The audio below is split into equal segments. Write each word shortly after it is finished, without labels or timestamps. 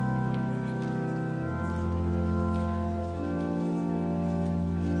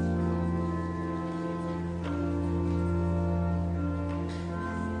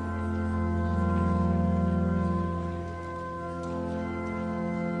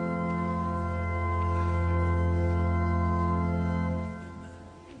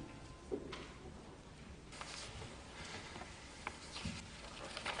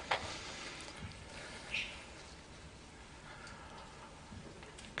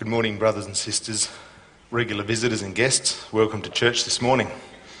Good morning, brothers and sisters, regular visitors and guests. Welcome to church this morning.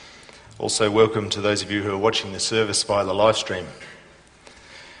 Also welcome to those of you who are watching the service via the live stream.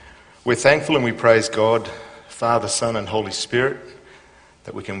 We're thankful and we praise God, Father, Son and Holy Spirit,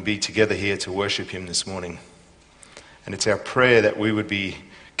 that we can be together here to worship Him this morning. And it's our prayer that we would be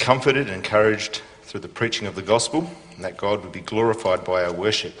comforted and encouraged through the preaching of the gospel, and that God would be glorified by our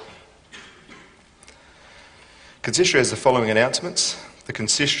worship. Consistory has the following announcements. The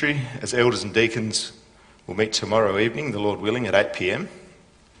consistory, as elders and deacons, will meet tomorrow evening, the Lord willing, at 8 p.m.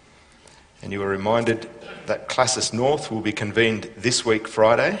 And you are reminded that Classis North will be convened this week,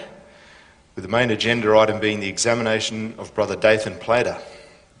 Friday, with the main agenda item being the examination of Brother Dathan Plater.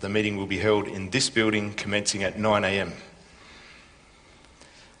 The meeting will be held in this building commencing at 9 a.m.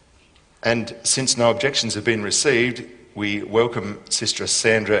 And since no objections have been received, we welcome Sister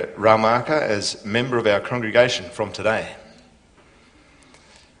Sandra Ramaka as member of our congregation from today.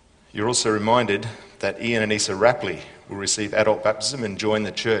 You're also reminded that Ian and Issa Rapley will receive adult baptism and join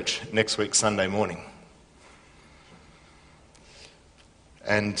the church next week, Sunday morning.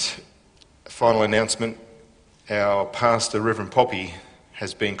 And final announcement, our pastor, Reverend Poppy,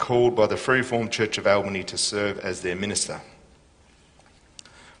 has been called by the Free Reformed Church of Albany to serve as their minister.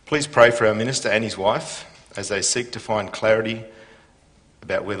 Please pray for our minister and his wife as they seek to find clarity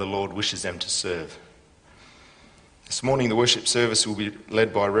about where the Lord wishes them to serve. This morning the worship service will be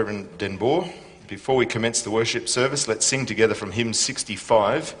led by Reverend Denbour. Before we commence the worship service, let's sing together from hymn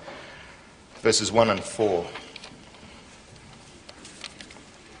 65, verses 1 and 4.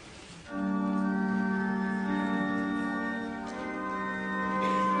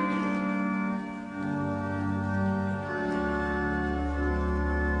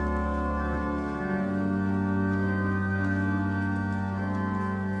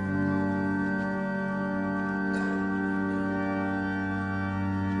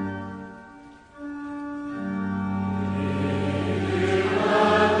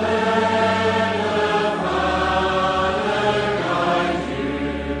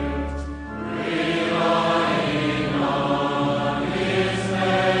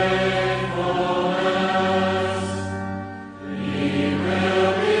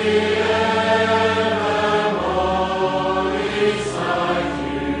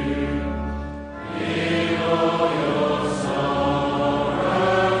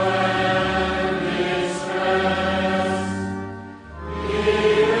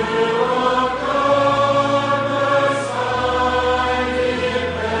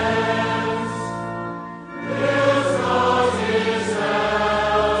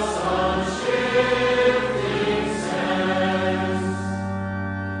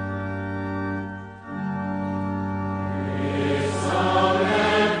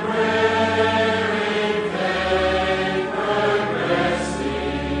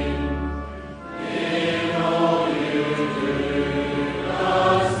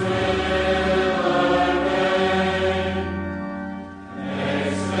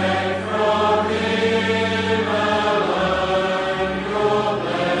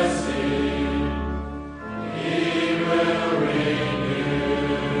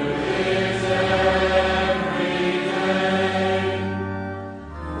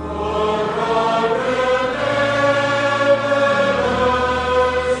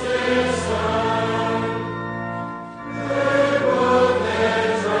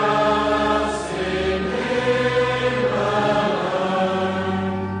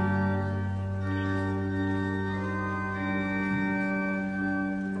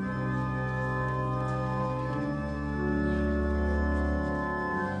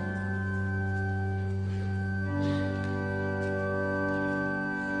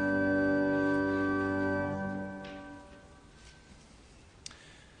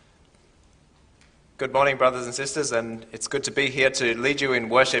 Good morning, brothers and sisters, and it's good to be here to lead you in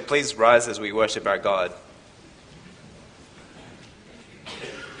worship. Please rise as we worship our God.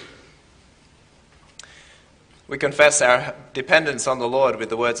 We confess our dependence on the Lord with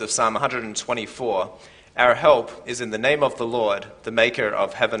the words of Psalm 124. Our help is in the name of the Lord, the maker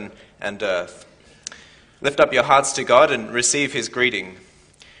of heaven and earth. Lift up your hearts to God and receive his greeting.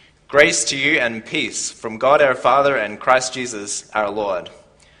 Grace to you and peace from God our Father and Christ Jesus our Lord.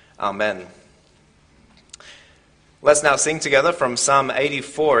 Amen. Let's now sing together from Psalm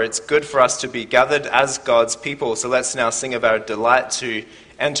 84. It's good for us to be gathered as God's people. So let's now sing of our delight to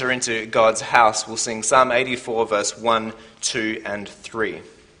enter into God's house. We'll sing Psalm 84, verse 1, 2, and 3.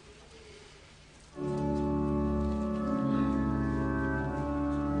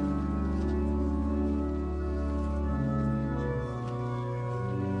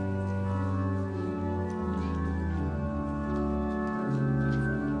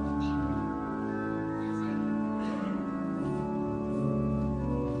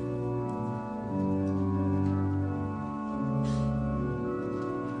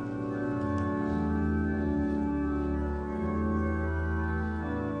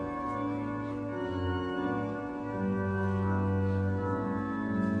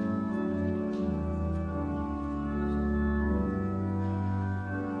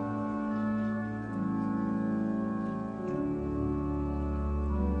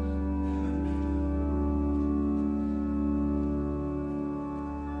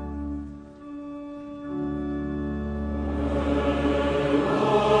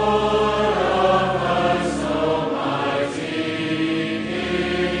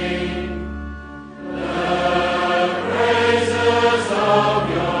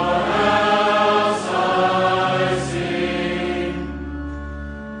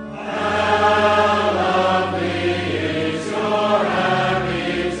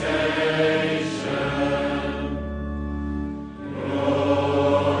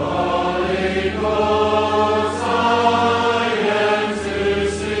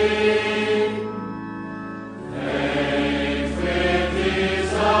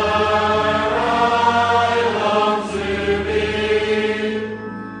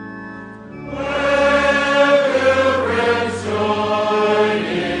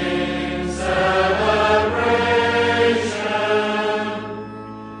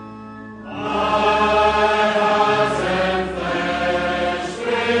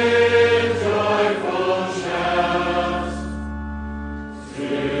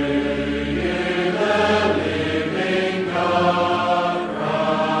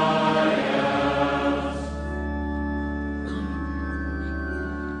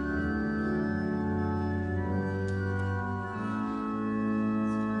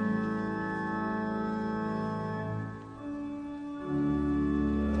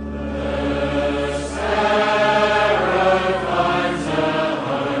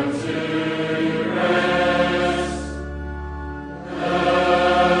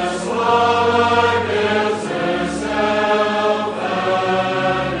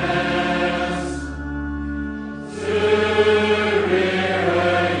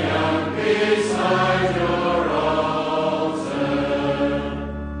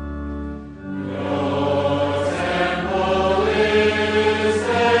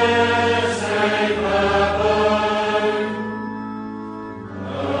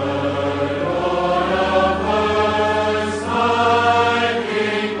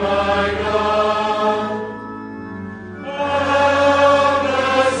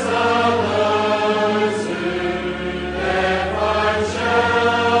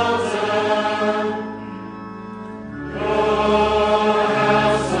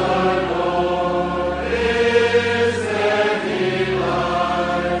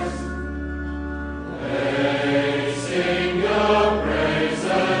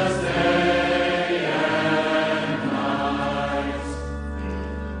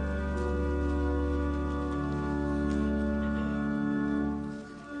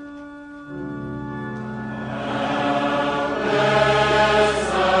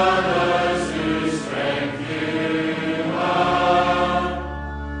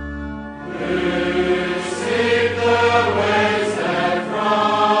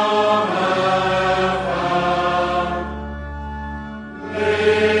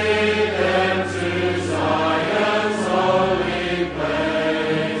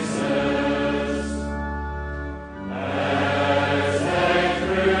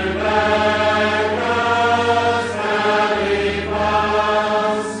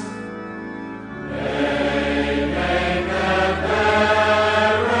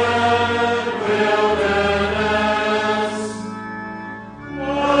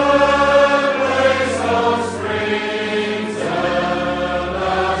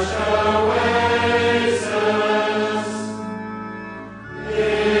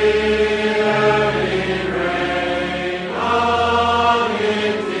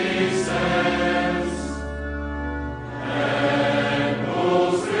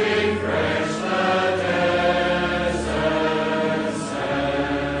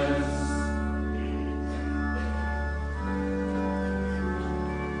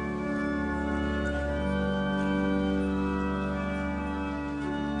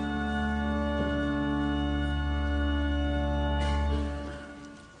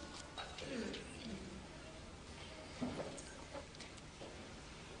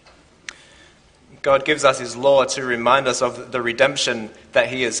 God gives us his law to remind us of the redemption that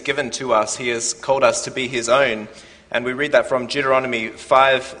he has given to us. He has called us to be his own. And we read that from Deuteronomy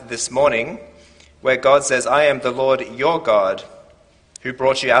 5 this morning, where God says, "I am the Lord your God, who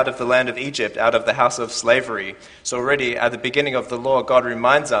brought you out of the land of Egypt, out of the house of slavery." So already at the beginning of the law, God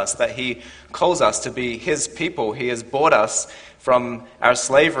reminds us that he calls us to be his people. He has brought us from our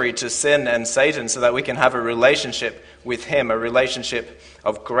slavery to sin and Satan so that we can have a relationship with him, a relationship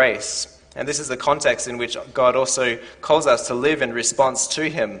of grace. And this is the context in which God also calls us to live in response to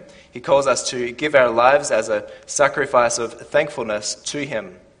him. He calls us to give our lives as a sacrifice of thankfulness to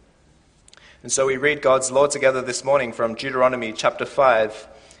him. And so we read God's law together this morning from Deuteronomy chapter 5,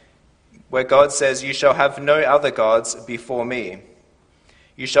 where God says, "You shall have no other gods before me.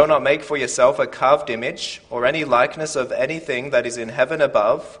 You shall not make for yourself a carved image or any likeness of anything that is in heaven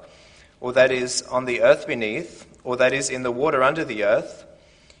above, or that is on the earth beneath, or that is in the water under the earth.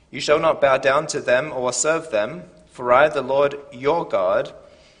 You shall not bow down to them or serve them, for I, the Lord your God,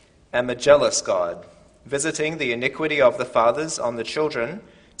 am a jealous God, visiting the iniquity of the fathers on the children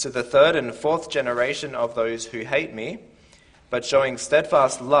to the third and fourth generation of those who hate me, but showing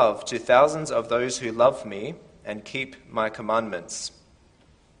steadfast love to thousands of those who love me and keep my commandments.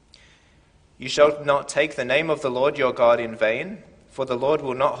 You shall not take the name of the Lord your God in vain, for the Lord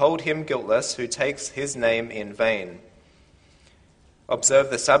will not hold him guiltless who takes his name in vain. Observe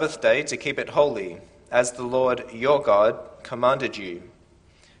the Sabbath day to keep it holy, as the Lord your God commanded you.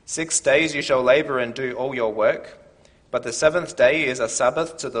 6 days you shall labor and do all your work, but the seventh day is a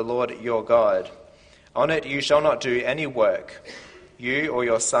Sabbath to the Lord your God. On it you shall not do any work, you or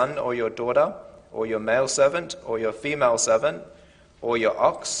your son or your daughter, or your male servant or your female servant, or your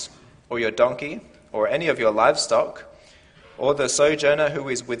ox or your donkey, or any of your livestock, or the sojourner who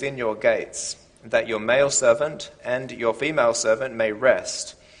is within your gates, that your male servant and your female servant may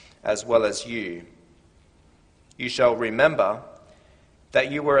rest, as well as you. You shall remember that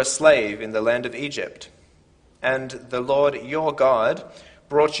you were a slave in the land of Egypt, and the Lord your God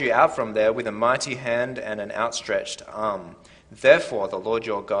brought you out from there with a mighty hand and an outstretched arm. Therefore the Lord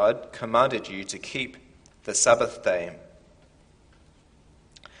your God commanded you to keep the Sabbath day.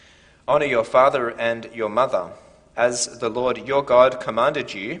 Honor your father and your mother, as the Lord your God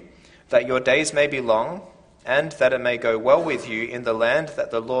commanded you, that your days may be long, and that it may go well with you in the land that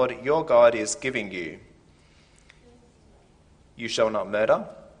the Lord your God is giving you. You shall not murder,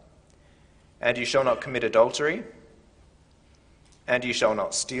 and you shall not commit adultery, and you shall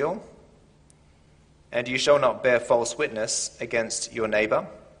not steal, and you shall not bear false witness against your neighbor,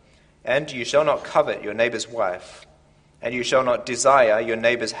 and you shall not covet your neighbor's wife, and you shall not desire your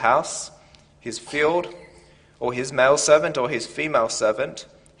neighbor's house, his field, or his male servant or his female servant,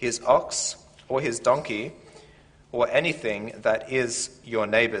 his ox or his donkey, or anything that is your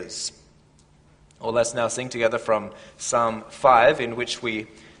neighbor's." Or let's now sing together from Psalm 5, in which we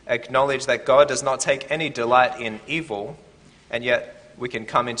acknowledge that God does not take any delight in evil, and yet we can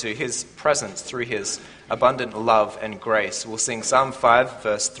come into his presence through his abundant love and grace. We'll sing Psalm 5,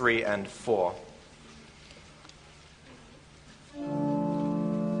 verse 3 and 4.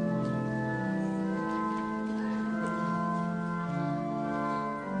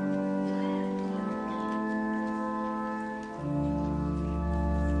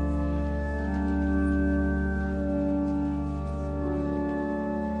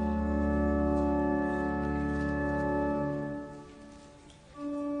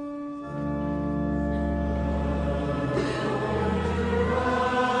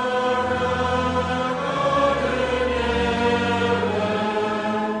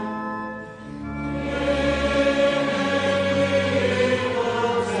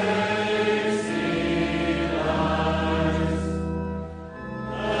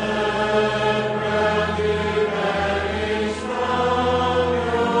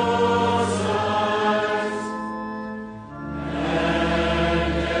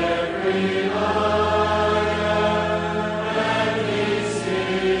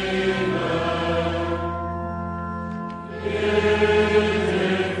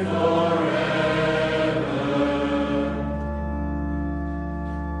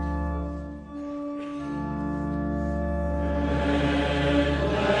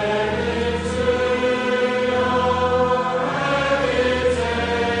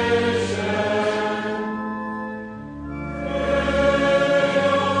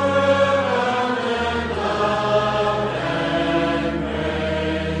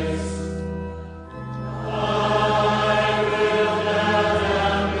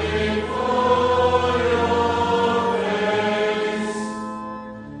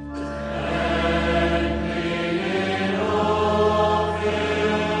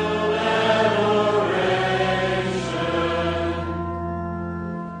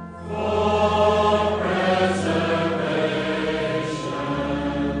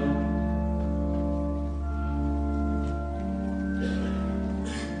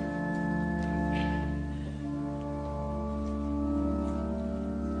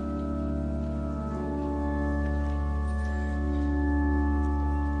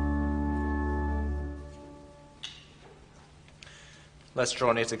 Let's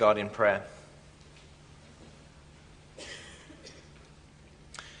draw near to God in prayer.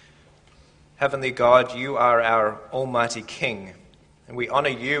 Heavenly God, you are our Almighty King, and we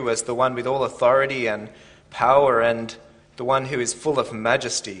honor you as the one with all authority and power and the one who is full of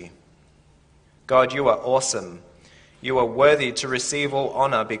majesty. God, you are awesome. You are worthy to receive all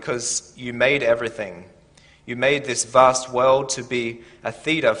honor because you made everything. You made this vast world to be a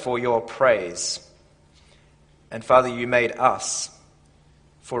theater for your praise. And Father, you made us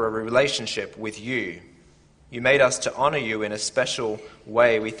for a relationship with you. You made us to honor you in a special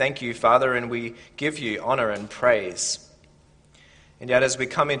way. We thank you, Father, and we give you honor and praise. And yet as we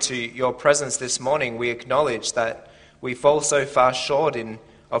come into your presence this morning, we acknowledge that we fall so far short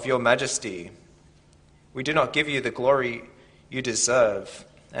of your majesty. We do not give you the glory you deserve.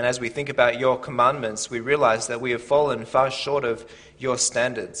 And as we think about your commandments, we realize that we have fallen far short of your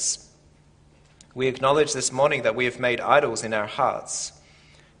standards. We acknowledge this morning that we have made idols in our hearts,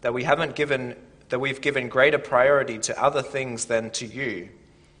 that we've given greater priority to other things than to you.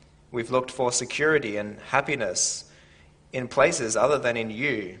 We've looked for security and happiness in places other than in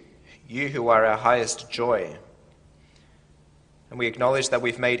you, you who are our highest joy. And we acknowledge that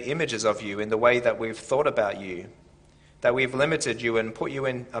we've made images of you in the way that we've thought about you, that we've limited you and put you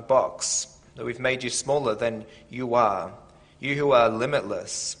in a box, that we've made you smaller than you are, you who are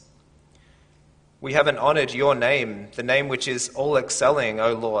limitless. We haven't honored your name, the name which is all excelling,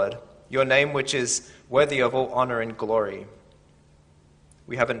 O Lord, your name which is worthy of all honor and glory.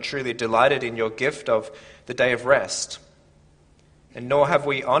 We haven't truly delighted in your gift of the day of rest, and nor have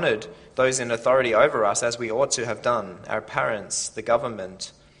we honored those in authority over us as we ought to have done, our parents, the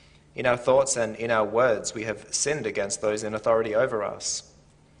government. In our thoughts and in our words, we have sinned against those in authority over us.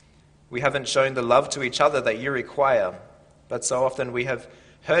 We haven't shown the love to each other that you require, but so often we have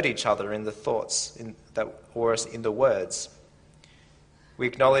hurt each other in the thoughts or in the words. We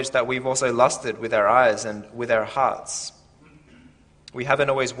acknowledge that we've also lusted with our eyes and with our hearts. We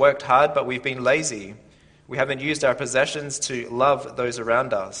haven't always worked hard, but we've been lazy. We haven't used our possessions to love those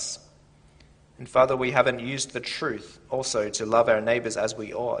around us. And Father, we haven't used the truth also to love our neighbors as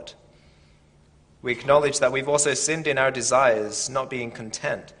we ought. We acknowledge that we've also sinned in our desires, not being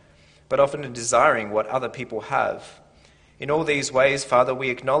content, but often in desiring what other people have. In all these ways, Father, we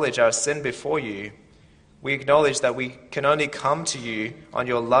acknowledge our sin before you. We acknowledge that we can only come to you on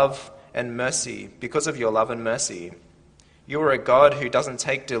your love and mercy, because of your love and mercy. You are a God who doesn't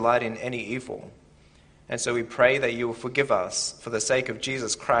take delight in any evil. And so we pray that you will forgive us for the sake of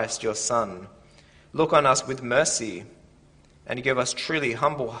Jesus Christ, your Son. Look on us with mercy and give us truly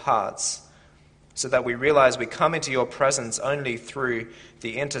humble hearts, so that we realize we come into your presence only through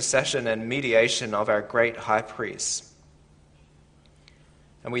the intercession and mediation of our great high priest.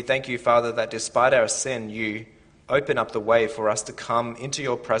 And we thank you, Father, that despite our sin, you open up the way for us to come into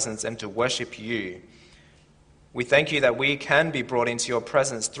your presence and to worship you. We thank you that we can be brought into your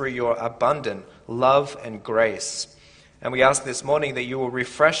presence through your abundant love and grace. And we ask this morning that you will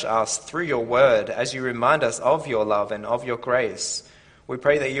refresh us through your word as you remind us of your love and of your grace. We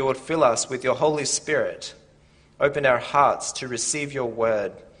pray that you would fill us with your Holy Spirit. Open our hearts to receive your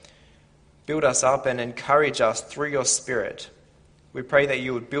word. Build us up and encourage us through your Spirit. We pray that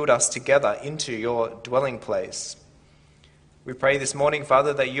you would build us together into your dwelling place. We pray this morning,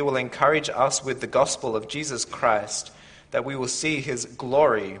 Father, that you will encourage us with the gospel of Jesus Christ, that we will see his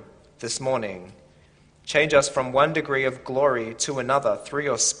glory this morning. Change us from one degree of glory to another through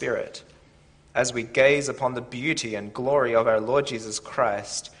your Spirit, as we gaze upon the beauty and glory of our Lord Jesus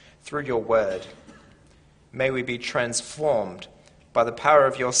Christ through your word. May we be transformed by the power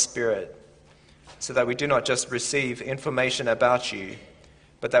of your Spirit, so that we do not just receive information about you,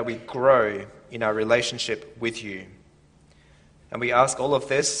 but that we grow in our relationship with you. And we ask all of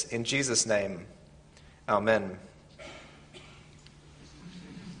this in Jesus' name. Amen.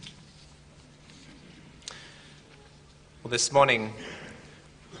 Well, this morning,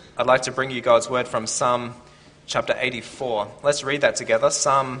 I'd like to bring you God's word from Psalm chapter 84. Let's read that together.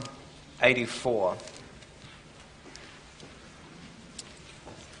 Psalm 84.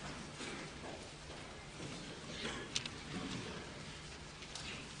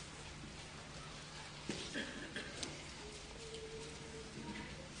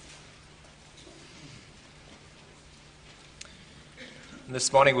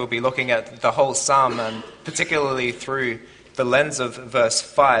 This morning we'll be looking at the whole psalm, and particularly through the lens of verse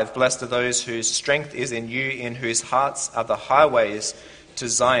 5. Blessed are those whose strength is in you, in whose hearts are the highways to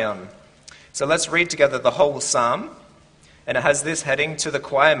Zion. So let's read together the whole psalm, and it has this heading: to the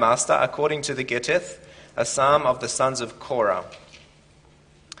choir master, according to the Gittith, a psalm of the sons of Korah.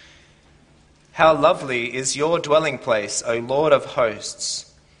 How lovely is your dwelling place, O Lord of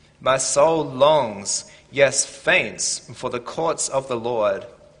hosts! My soul longs, yes, faints, for the courts of the Lord.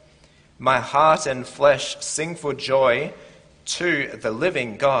 My heart and flesh sing for joy to the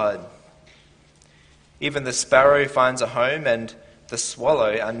living God. Even the sparrow finds a home, and the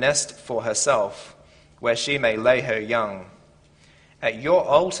swallow a nest for herself, where she may lay her young. At your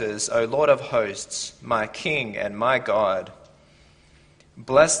altars, O Lord of hosts, my King and my God.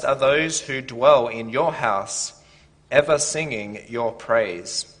 Blessed are those who dwell in your house, ever singing your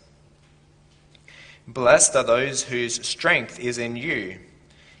praise. Blessed are those whose strength is in you,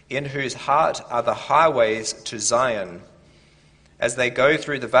 in whose heart are the highways to Zion. As they go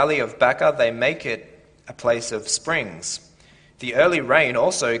through the valley of Baca, they make it a place of springs. The early rain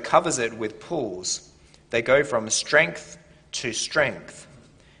also covers it with pools. They go from strength to strength.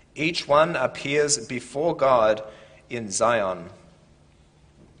 Each one appears before God in Zion.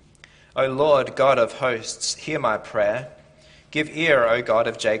 O Lord, God of hosts, hear my prayer. Give ear, O God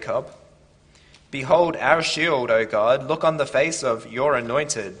of Jacob. Behold our shield, O God. Look on the face of your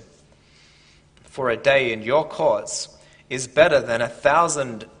anointed. For a day in your courts is better than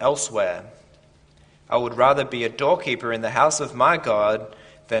 1,000 elsewhere. I would rather be a doorkeeper in the house of my God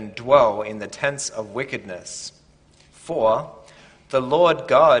than dwell in the tents of wickedness. For the Lord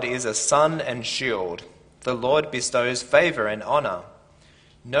God is a sun and shield. The Lord bestows favor and honor.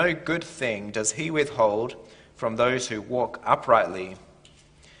 No good thing does he withhold from those who walk uprightly.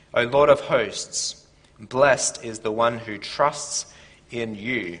 O Lord of hosts, blessed is the one who trusts in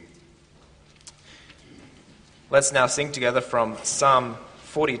you. Let's now sing together from Psalm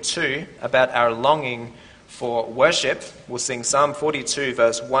 42 about our longing for worship. We'll sing Psalm 42,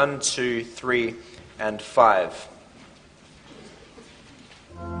 verse 1, 2, 3, and 5.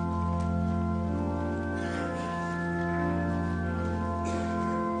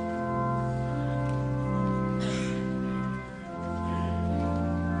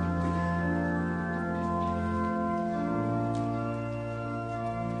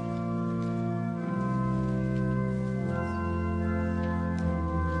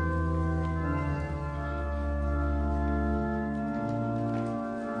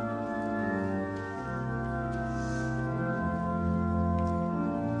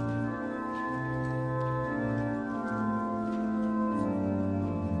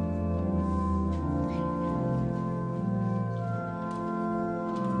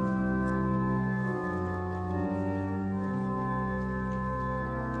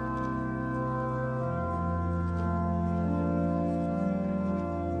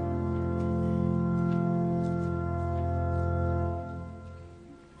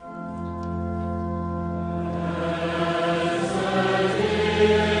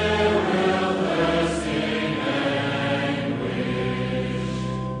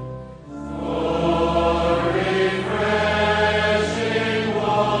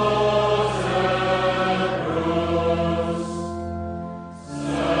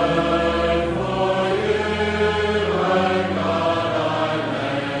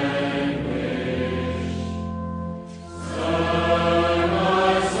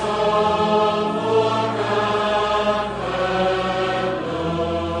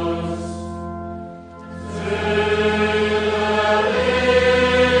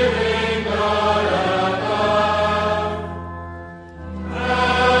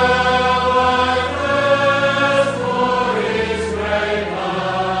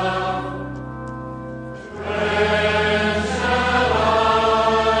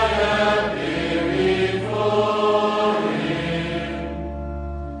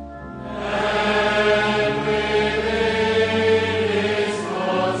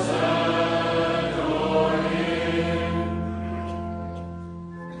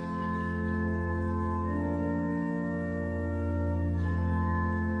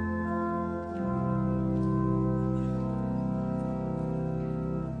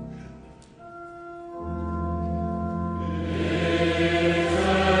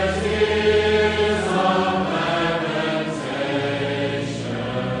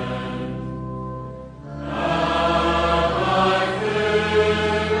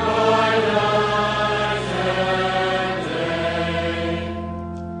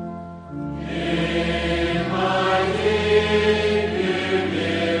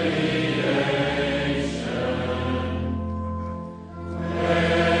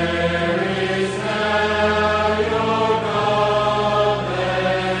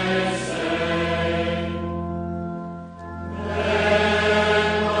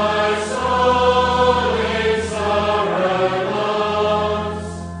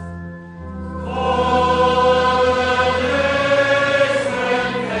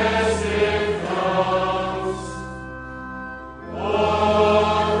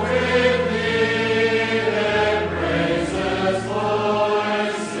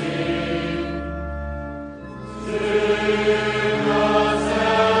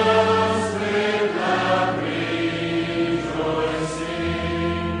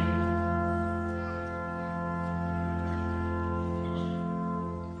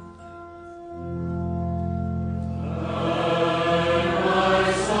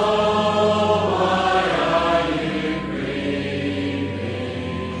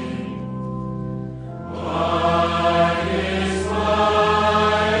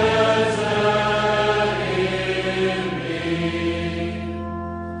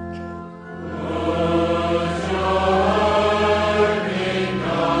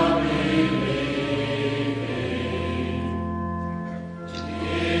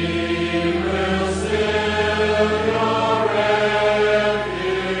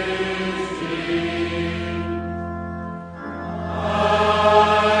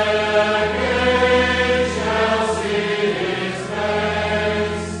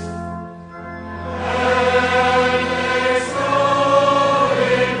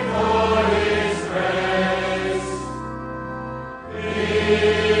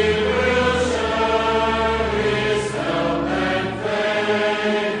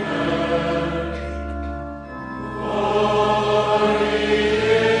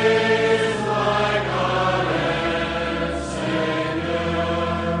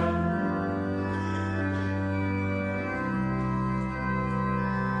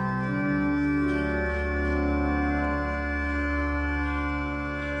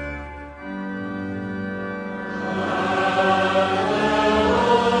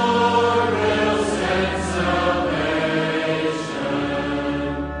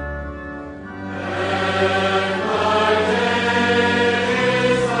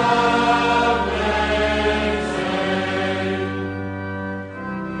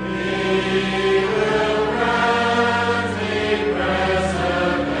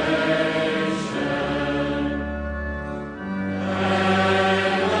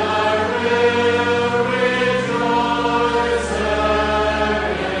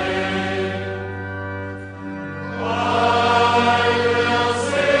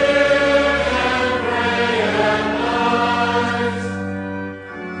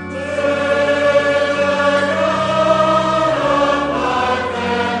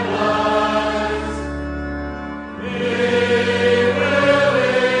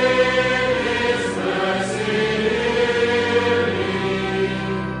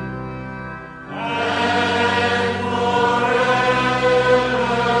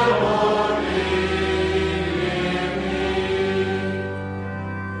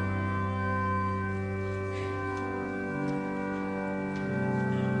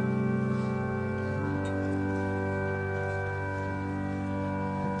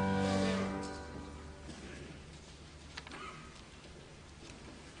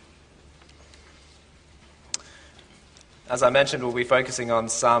 As I mentioned, we'll be focusing on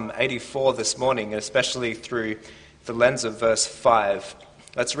Psalm 84 this morning, especially through the lens of verse 5.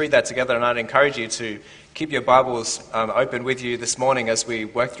 Let's read that together, and I'd encourage you to keep your Bibles open with you this morning as we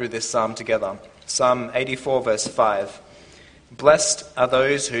work through this psalm together. Psalm 84, verse 5. Blessed are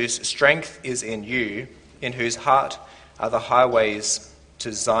those whose strength is in you, in whose heart are the highways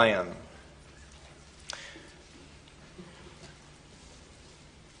to Zion.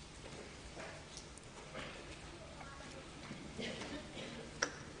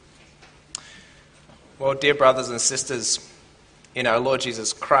 Well, dear brothers and sisters in our Lord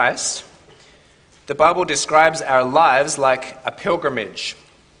Jesus Christ, the Bible describes our lives like a pilgrimage.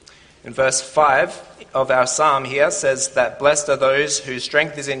 In verse 5 of our psalm here says that blessed are those whose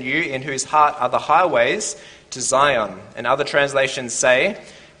strength is in you, in whose heart are the highways to Zion. And other translations say,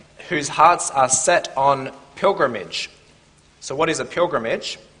 whose hearts are set on pilgrimage. So what is a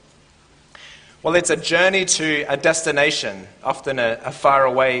pilgrimage? Well, it's a journey to a destination, often a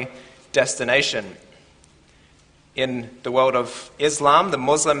faraway destination. In the world of Islam, the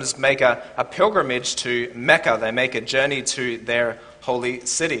Muslims make a pilgrimage to Mecca. They make a journey to their holy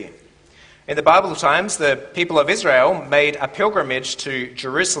city. In the Bible times, the people of Israel made a pilgrimage to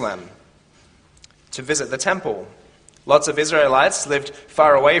Jerusalem to visit the temple. Lots of Israelites lived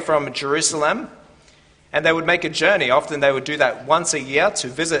far away from Jerusalem, and they would make a journey. Often they would do that once a year to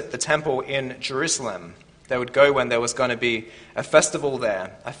visit the temple in Jerusalem. They would go when there was going to be a festival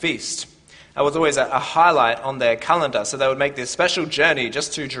there, a feast. It was always a highlight on their calendar, so they would make this special journey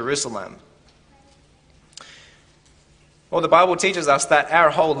just to Jerusalem. Well, the Bible teaches us that our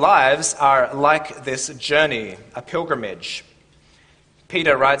whole lives are like this journey, a pilgrimage.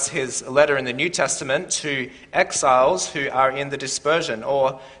 Peter writes his letter in the New Testament to exiles who are in the dispersion,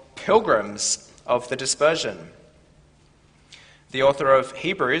 or pilgrims of the dispersion. The author of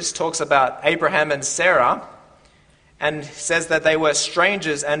Hebrews talks about Abraham and Sarah, and says that they were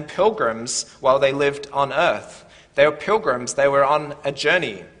strangers and pilgrims while they lived on earth. They were pilgrims, they were on a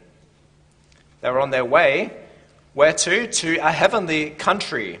journey. They were on their way, where to? To a heavenly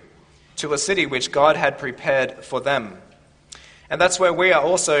country, to a city which God had prepared for them. And that's where we are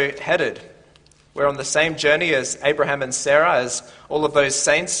also headed. We're on the same journey as Abraham and Sarah, as all of those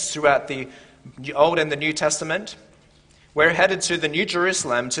saints throughout the Old and the New Testament. We're headed to the New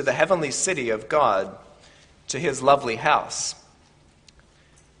Jerusalem, to the heavenly city of God, to his lovely house.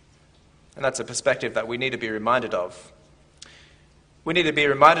 And that's a perspective that we need to be reminded of. We need to be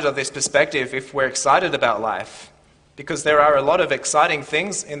reminded of this perspective if we're excited about life, because there are a lot of exciting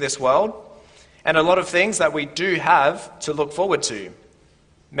things in this world, and a lot of things that we do have to look forward to.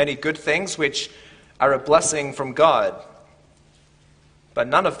 Many good things which are a blessing from God. But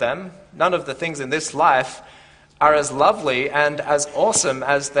none of the things in this life, are as lovely and as awesome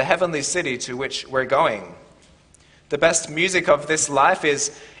as the heavenly city to which we're going. The best music of this life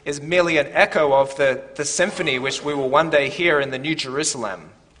is merely an echo of the symphony which we will one day hear in the New Jerusalem.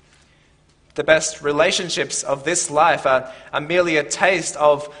 The best relationships of this life are merely a taste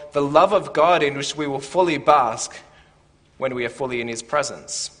of the love of God in which we will fully bask when we are fully in his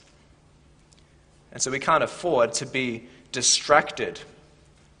presence. And so we can't afford to be distracted.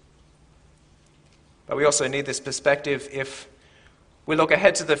 But we also need this perspective if we look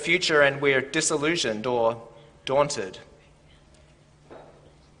ahead to the future and we're disillusioned or daunted.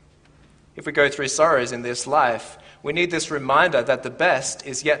 If we go through sorrows in this life, we need this reminder that the best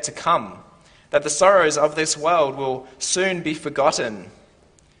is yet to come, that the sorrows of this world will soon be forgotten.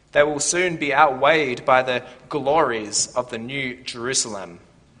 They will soon be outweighed by the glories of the New Jerusalem.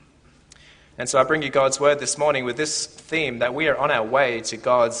 And so I bring you God's word this morning with this theme, that we are on our way to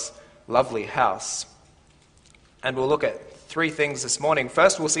God's lovely house. And we'll look at three things this morning.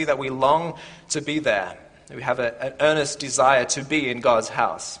 First, we'll see that we long to be there. We have an earnest desire to be in God's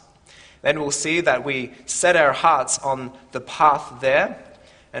house. Then we'll see that we set our hearts on the path there.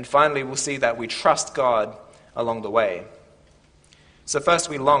 And finally, we'll see that we trust God along the way. So first,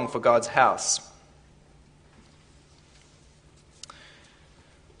 we long for God's house.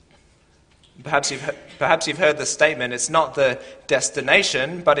 Perhaps you've heard the statement, it's not the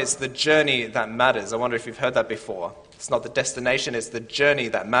destination, but it's the journey that matters. I wonder if you've heard that before. It's not the destination, it's the journey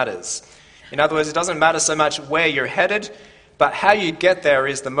that matters. In other words, it doesn't matter so much where you're headed, but how you get there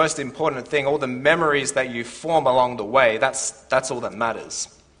is the most important thing. All the memories that you form along the way, that's all that matters.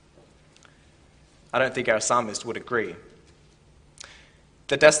 I don't think our psalmist would agree.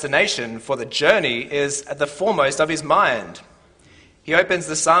 The destination for the journey is at the foremost of his mind. He opens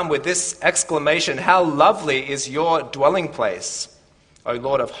the psalm with this exclamation, "How lovely is your dwelling place, O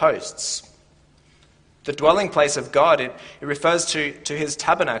Lord of hosts." The dwelling place of God, it refers to his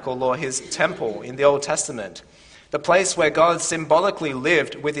tabernacle or his temple in the Old Testament. the place where God symbolically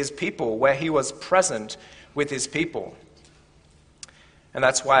lived with his people, where he was present with his people. And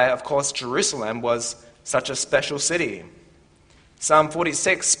that's why, of course, Jerusalem was such a special city. Psalm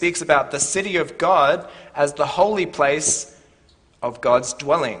 46 speaks about the city of God as the holy place of God's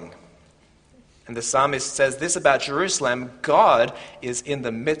dwelling. And the psalmist says this about Jerusalem: God is in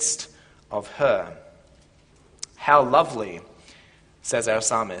the midst of her. How lovely, says our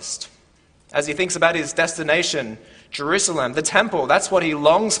psalmist. As he thinks about his destination, Jerusalem, the temple, that's what he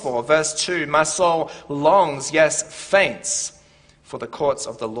longs for. Verse 2, my soul longs, yes, faints, for the courts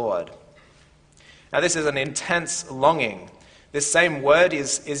of the Lord. Now this is an intense longing. This same word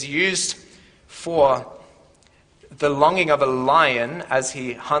is used for the longing of a lion as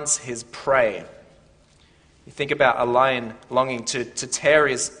he hunts his prey. You think about a lion longing to tear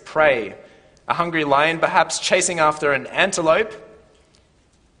his prey. A hungry lion perhaps chasing after an antelope,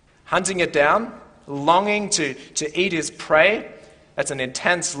 hunting it down, longing to eat his prey. That's an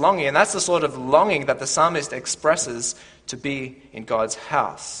intense longing, and that's the sort of longing that the psalmist expresses to be in God's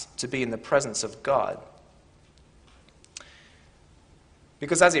house, to be in the presence of God.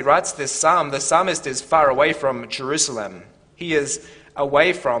 Because as he writes this psalm, the psalmist is far away from Jerusalem. He is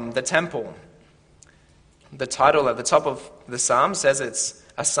away from the temple. The title at the top of the psalm says it's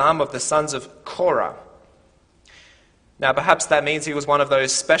a psalm of the sons of Korah. Now, perhaps that means he was one of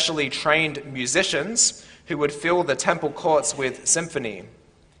those specially trained musicians who would fill the temple courts with symphony.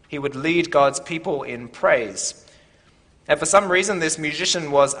 He would lead God's people in praise. And for some reason, this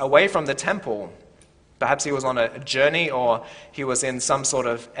musician was away from the temple. Perhaps he was on a journey, or he was in some sort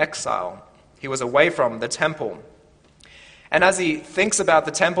of exile. He was away from the temple. And as he thinks about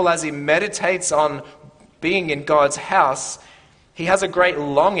the temple, as he meditates on being in God's house, he has a great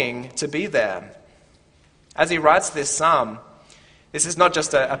longing to be there. As he writes this psalm, this is not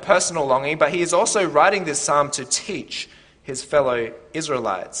just a personal longing, but he is also writing this psalm to teach his fellow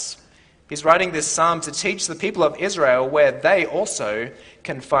Israelites. He's writing this psalm to teach the people of Israel where they also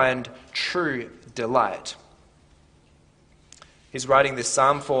can find true delight. He's writing this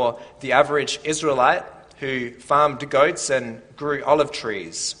psalm for the average Israelite who farmed goats and grew olive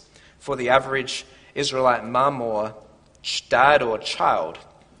trees, for the average Israelite mum or dad or child.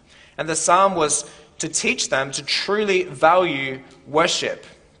 And the psalm was to teach them to truly value worship,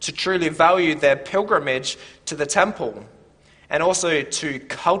 to truly value their pilgrimage to the temple, and also to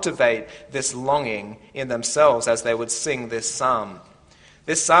cultivate this longing in themselves as they would sing this psalm.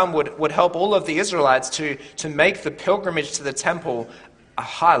 This psalm would help all of the Israelites to make the pilgrimage to the temple a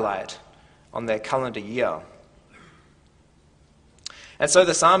highlight on their calendar year. And so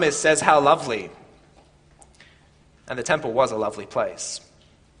the psalmist says, how lovely. And the temple was a lovely place.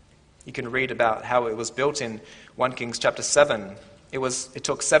 You can read about how it was built in 1 Kings chapter 7. It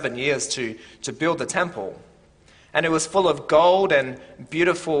took 7 years to build the temple. And it was full of gold and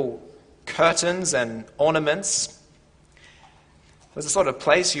beautiful curtains and ornaments. It was a sort of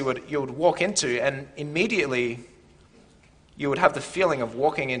place you would walk into, and immediately you would have the feeling of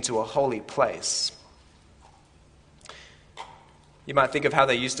walking into a holy place. You might think of how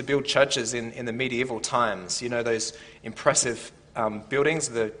they used to build churches in the medieval times. You know, those impressive buildings,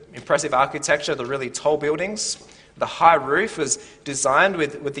 the impressive architecture, the really tall buildings. The high roof was designed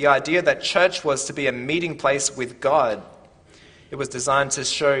with the idea that church was to be a meeting place with God. It was designed to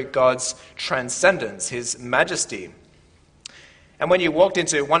show God's transcendence, his majesty. And when you walked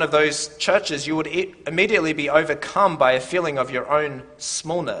into one of those churches, you would immediately be overcome by a feeling of your own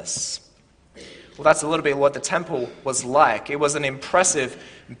smallness. Well, that's a little bit what the temple was like. It was an impressive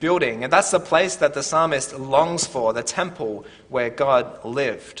building, and that's the place that the psalmist longs for, the temple where God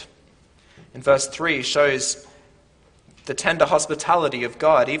lived. In verse 3 shows the tender hospitality of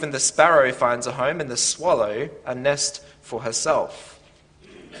God. Even the sparrow finds a home, and the swallow a nest for herself.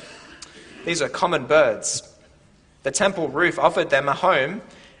 These are common birds. The temple roof offered them a home,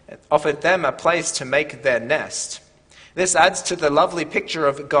 offered them a place to make their nest. This adds to the lovely picture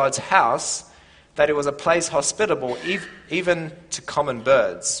of God's house, that it was a place hospitable even to common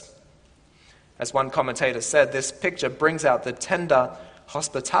birds. As one commentator said, this picture brings out the tender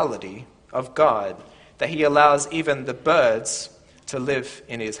hospitality of God, that he allows even the birds to live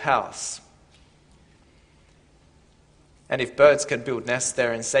in his house. And if birds can build nests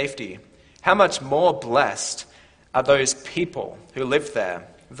there in safety, how much more blessed are those people who live there?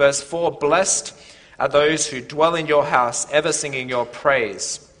 Verse 4, blessed are those who dwell in your house, ever singing your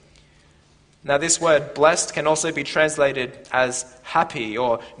praise. Now this word blessed can also be translated as happy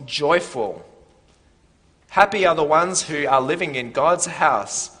or joyful. Happy are the ones who are living in God's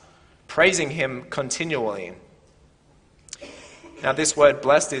house, praising him continually. Now, this word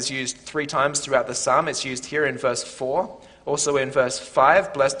blessed is used 3 times throughout the psalm. It's used here in verse 4, also in verse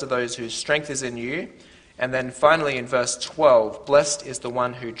 5, blessed are those whose strength is in you. And then finally in verse 12, blessed is the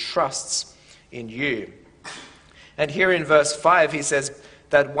one who trusts in you. And here in verse 5, he says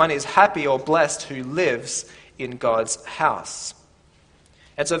that one is happy or blessed who lives in God's house.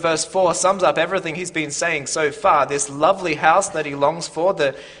 And so verse 4 sums up everything he's been saying so far. This lovely house that he longs for,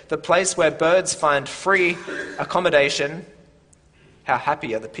 the place where birds find free accommodation. How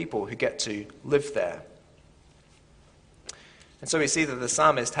happy are the people who get to live there? And so we see that the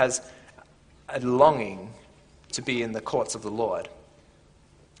psalmist has a longing to be in the courts of the Lord.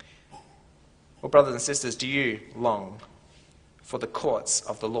 Well, brothers and sisters, do you long for the courts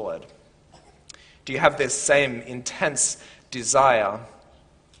of the Lord? Do you have this same intense desire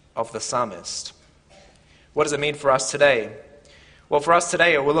of the psalmist? What does it mean for us today? Well, for us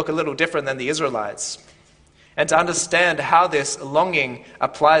today, it will look a little different than the Israelites. And to understand how this longing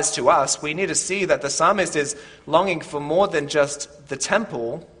applies to us, we need to see that the psalmist is longing for more than just the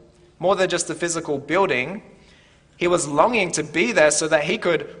temple, more than just the physical building. He was longing to be there so that he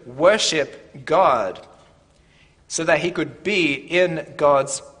could worship God, so that he could be in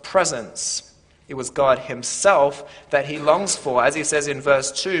God's presence. It was God himself that he longs for. As he says in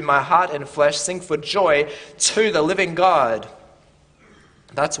verse 2, my heart and flesh sing for joy to the living God.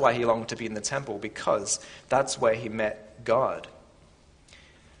 That's why he longed to be in the temple, because that's where he met God.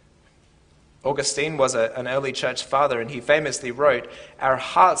 Augustine was an early church father, and he famously wrote, our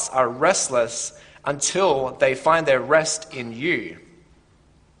hearts are restless until they find their rest in you.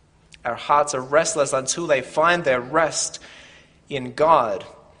 Our hearts are restless until they find their rest in God.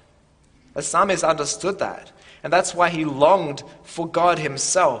 The psalmist understood that, and that's why he longed for God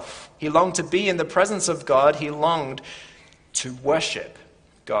himself. He longed to be in the presence of God. He longed to worship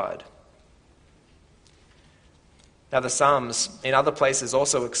God. Now, the Psalms in other places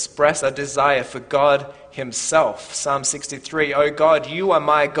also express a desire for God himself. Psalm 63, O God, you are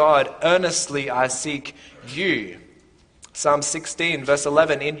my God, earnestly I seek you. Psalm 16, verse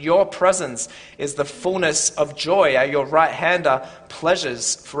 11, in your presence is the fullness of joy, at your right hand are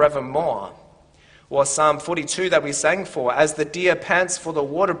pleasures forevermore. Or Psalm 42 that we sang for, as the deer pants for the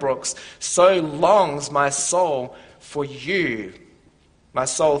water brooks, so longs my soul for you. My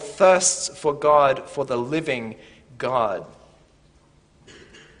soul thirsts for God, for the living God.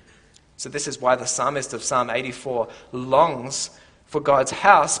 So this is why the psalmist of Psalm 84 longs for God's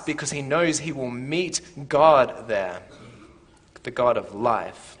house, because he knows he will meet God there, the God of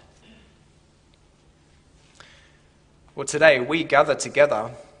life. Well, today we gather together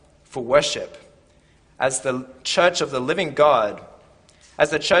for worship as the church of the living God. As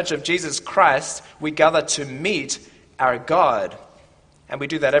the church of Jesus Christ, we gather to meet our God. And we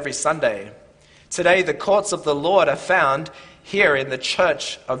do that every Sunday. Today, the courts of the Lord are found here in the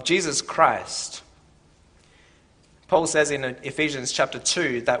church of Jesus Christ. Paul says in Ephesians chapter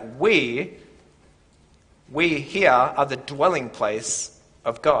 2 that we here are the dwelling place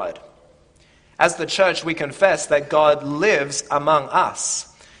of God. As the church, we confess that God lives among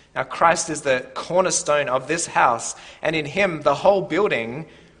us. Now, Christ is the cornerstone of this house, and in him, the whole building,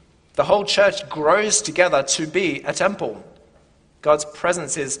 the whole church grows together to be a temple. God's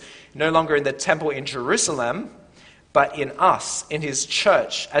presence is no longer in the temple in Jerusalem, but in us, in his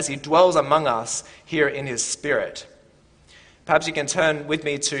church, as he dwells among us here in his Spirit. Perhaps you can turn with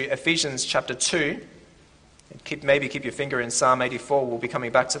me to Ephesians chapter 2. Maybe keep your finger in Psalm 84. We'll be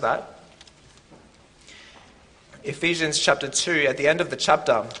coming back to that. Ephesians chapter 2, at the end of the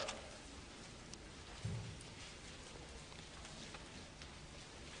chapter,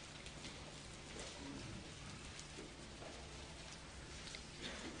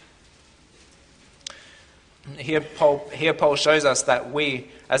 Here Paul shows us that we,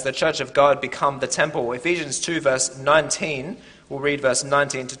 as the church of God, become the temple. Ephesians 2, verse 19, we'll read verse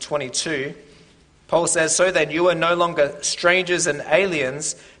 19 to 22. Paul says, so then you are no longer strangers and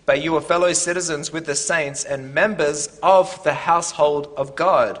aliens, but you are fellow citizens with the saints and members of the household of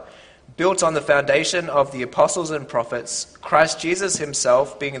God, built on the foundation of the apostles and prophets, Christ Jesus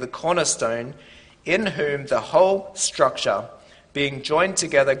himself being the cornerstone, in whom the whole structure, being joined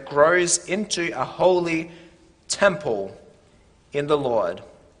together, grows into a holy temple in the Lord.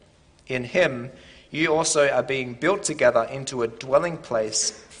 In him you also are being built together into a dwelling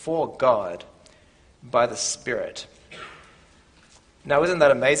place for God by the Spirit. Now, isn't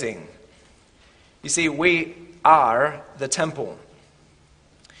that amazing? You see, we are the temple.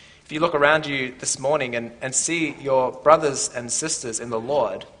 If you look around you this morning and see your brothers and sisters in the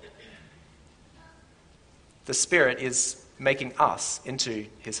Lord, the Spirit is making us into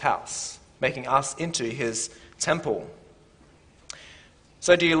his house, making us into his temple.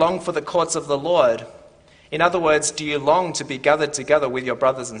 So do you long for the courts of the Lord? In other words, do you long to be gathered together with your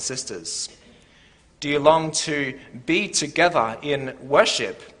brothers and sisters? Do you long to be together in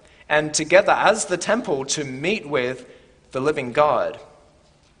worship and together as the temple to meet with the living God?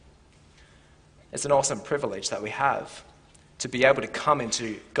 It's an awesome privilege that we have to be able to come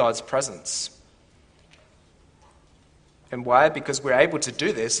into God's presence. And why? Because we're able to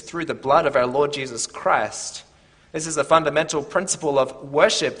do this through the blood of our Lord Jesus Christ. This is a fundamental principle of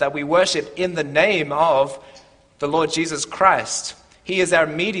worship, that we worship in the name of the Lord Jesus Christ. He is our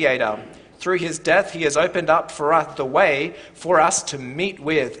mediator. Through his death, he has opened up for us the way for us to meet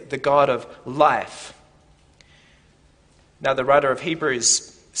with the God of life. Now, the writer of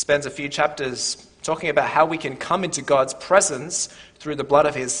Hebrews spends a few chapters talking about how we can come into God's presence through the blood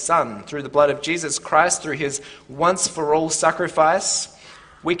of his Son, through the blood of Jesus Christ, through his once-for-all sacrifice.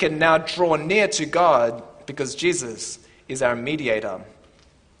 We can now draw near to God because Jesus is our mediator.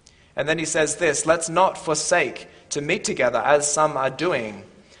 And then he says this, let's not forsake to meet together as some are doing,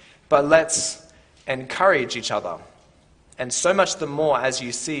 but let's encourage each other, and so much the more as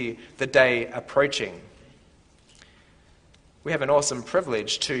you see the day approaching. We have an awesome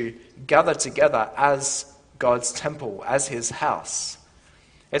privilege to gather together as God's temple, as his house.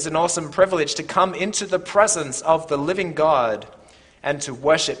 It's an awesome privilege to come into the presence of the living God and to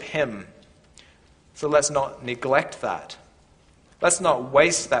worship him. So let's not neglect that. Let's not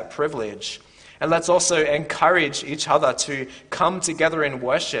waste that privilege. And let's also encourage each other to come together in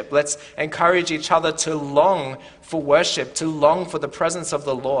worship. Let's encourage each other to long for worship, to long for the presence of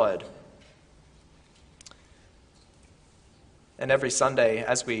the Lord. And every Sunday,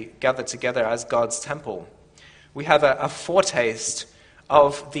 as we gather together as God's temple, we have a foretaste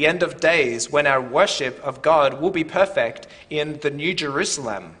of the end of days when our worship of God will be perfect in the New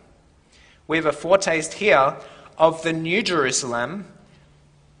Jerusalem. We have a foretaste here of the New Jerusalem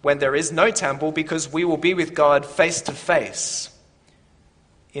when there is no temple, because we will be with God face to face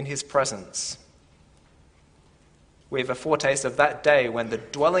in his presence. We have a foretaste of that day when the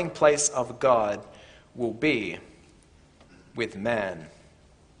dwelling place of God will be with man.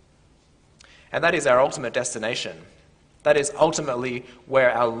 And that is our ultimate destination. That is ultimately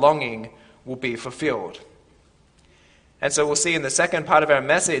where our longing will be fulfilled. And so we'll see in the second part of our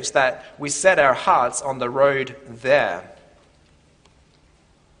message that we set our hearts on the road there.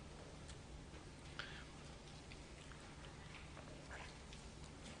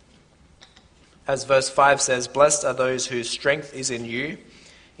 As verse 5 says, blessed are those whose strength is in you,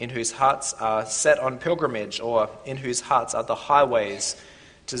 in whose hearts are set on pilgrimage, or in whose hearts are the highways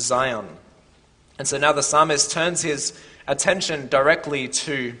to Zion. And so now the psalmist turns his attention directly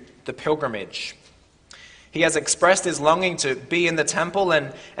to the pilgrimage. He has expressed his longing to be in the temple,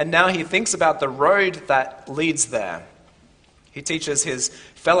 and now he thinks about the road that leads there. He teaches his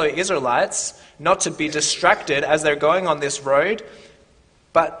fellow Israelites not to be distracted as they're going on this road,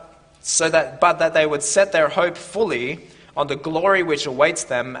 but that they would set their hope fully on the glory which awaits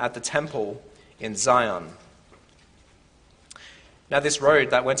them at the temple in Zion. Now, this road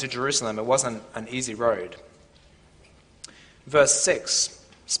that went to Jerusalem, it wasn't an easy road. Verse 6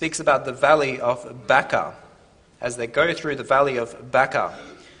 speaks about the valley of Baca, as they go through the valley of Baca.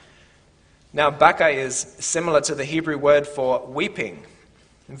 Now, Baca is similar to the Hebrew word for weeping,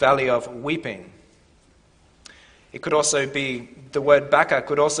 valley of weeping. It could also be, the word Baca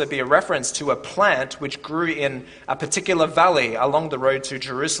could also be a reference to a plant which grew in a particular valley along the road to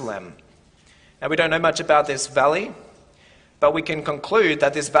Jerusalem. Now, we don't know much about this valley, but we can conclude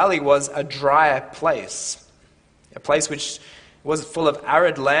that this valley was a dry place, a place which was full of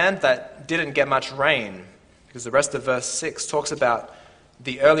arid land that didn't get much rain, because the rest of verse 6 talks about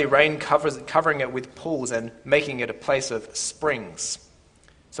the early rain covering it with pools and making it a place of springs.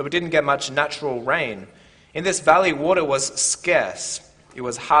 So it didn't get much natural rain. In this valley, water was scarce. It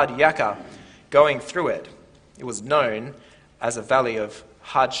was hard yakka going through it. It was known as a valley of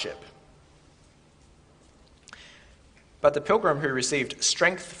hardship. But the pilgrim who received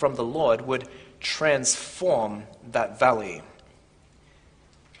strength from the Lord would transform that valley.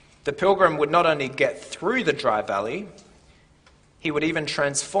 The pilgrim would not only get through the dry valley, he would even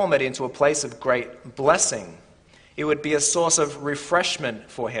transform it into a place of great blessing. It would be a source of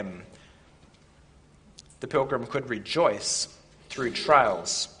refreshment for him. The pilgrim could rejoice through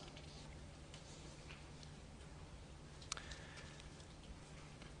trials.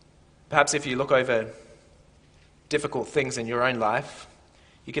 Perhaps if you look over difficult things in your own life,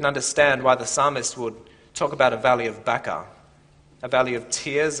 you can understand why the psalmist would talk about a valley of Baca, a valley of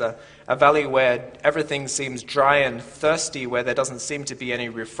tears, a valley where everything seems dry and thirsty, where there doesn't seem to be any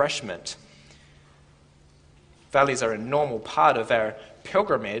refreshment. Valleys are a normal part of our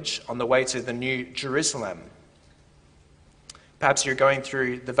pilgrimage on the way to the New Jerusalem. Perhaps you're going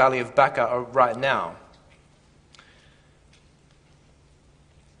through the valley of Baca right now.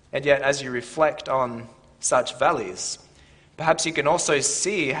 And yet, as you reflect on such valleys, perhaps you can also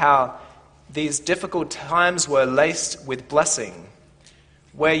see how these difficult times were laced with blessing,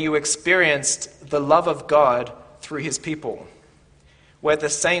 where you experienced the love of God through his people, where the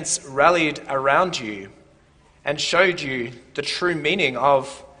saints rallied around you and showed you the true meaning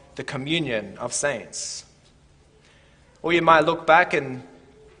of the communion of saints. Or you might look back and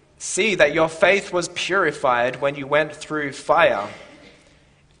see that your faith was purified when you went through fire,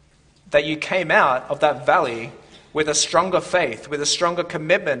 that you came out of that valley with a stronger faith, with a stronger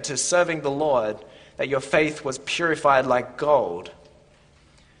commitment to serving the Lord, that your faith was purified like gold.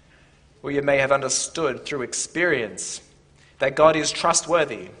 Or you may have understood through experience that God is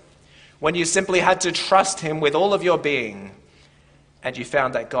trustworthy, when you simply had to trust him with all of your being, and you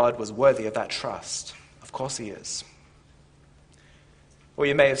found that God was worthy of that trust. Of course he is. Or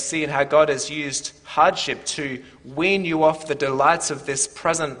you may have seen how God has used hardship to wean you off the delights of this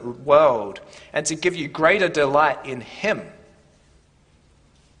present world and to give you greater delight in him.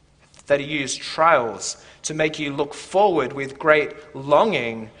 That he used trials to make you look forward with great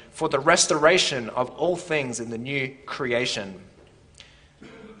longing for the restoration of all things in the new creation.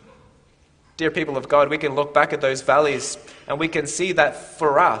 Dear people of God, we can look back at those valleys and we can see that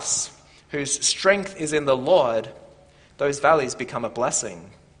for us, whose strength is in the Lord, those valleys become a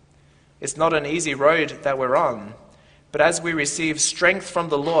blessing. It's not an easy road that we're on, but as we receive strength from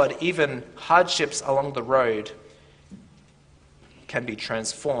the Lord, even hardships along the road can be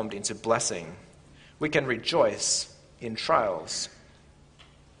transformed into blessing. We can rejoice in trials.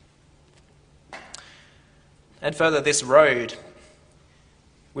 And further, this road,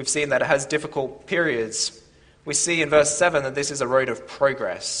 we've seen that it has difficult periods. We see in verse 7 that this is a road of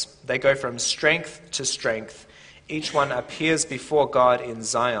progress. They go from strength to strength. Each one appears before God in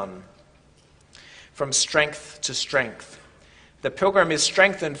Zion. From strength to strength. The pilgrim is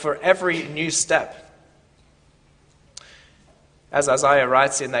strengthened for every new step. As Isaiah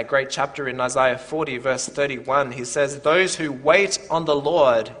writes in that great chapter in Isaiah 40, verse 31, he says, "Those who wait on the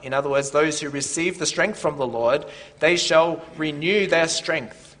Lord," in other words, those who receive the strength from the Lord, "they shall renew their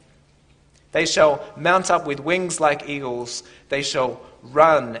strength. They shall mount up with wings like eagles. They shall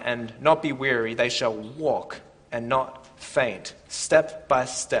run and not be weary. They shall walk and not faint," step by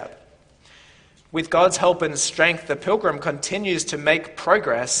step. With God's help and strength, the pilgrim continues to make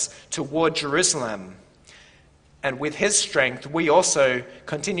progress toward Jerusalem. And with his strength, we also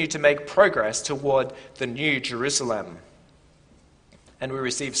continue to make progress toward the New Jerusalem. And we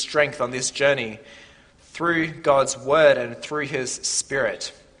receive strength on this journey through God's word and through his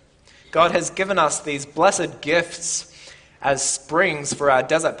Spirit. God has given us these blessed gifts as springs for our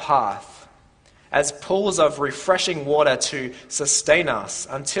desert path, as pools of refreshing water to sustain us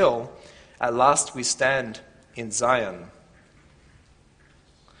until at last we stand in Zion.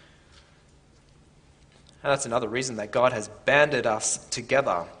 And that's another reason that God has banded us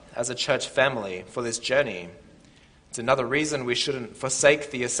together as a church family for this journey. It's another reason we shouldn't forsake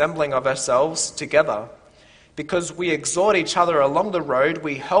the assembling of ourselves together, because we exhort each other along the road,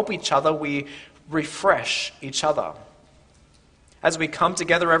 we help each other, we refresh each other. As we come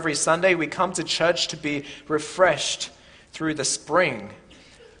together every Sunday, we come to church to be refreshed through the spring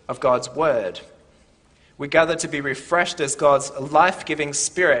of God's word. We gather to be refreshed as God's life-giving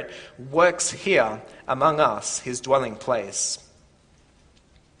Spirit works here among us, his dwelling place.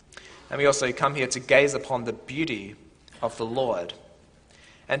 And we also come here to gaze upon the beauty of the Lord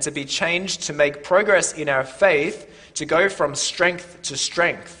and to be changed, to make progress in our faith, to go from strength to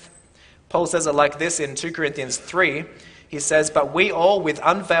strength. Paul says it like this in 2 Corinthians 3. He says, "But we all with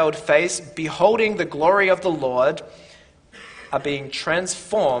unveiled face, beholding the glory of the Lord, are being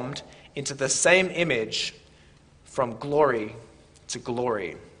transformed into the same image from glory to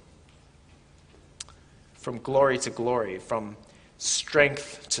glory." From glory to glory, from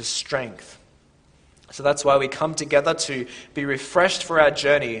strength to strength. So that's why we come together to be refreshed for our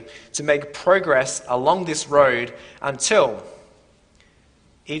journey, to make progress along this road until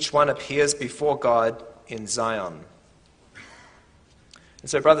each one appears before God in Zion. And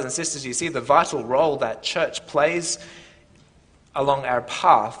so, brothers and sisters, you see the vital role that church plays along our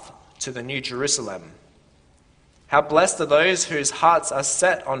path to the New Jerusalem. How blessed are those whose hearts are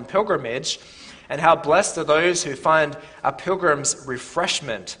set on pilgrimage, and how blessed are those who find a pilgrim's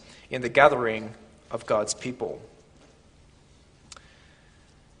refreshment in the gathering of God's people.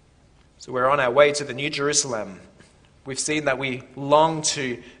 So we're on our way to the New Jerusalem. We've seen that we long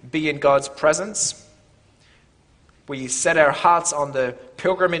to be in God's presence. We set our hearts on the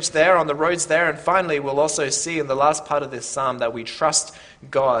pilgrimage there, on the roads there, and finally we'll also see in the last part of this psalm that we trust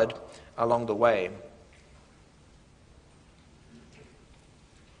God along the way.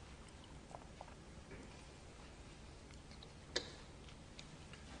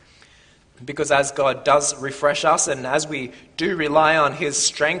 Because as God does refresh us, and as we do rely on his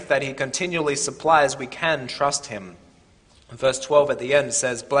strength that he continually supplies, we can trust him. Verse 12 at the end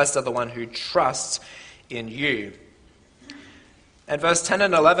says, "Blessed are the one who trusts in you." And verse 10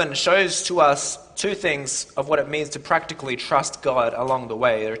 and 11 shows to us two things of what it means to practically trust God along the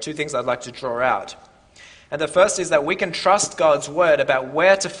way. There are two things I'd like to draw out. And the first is that we can trust God's word about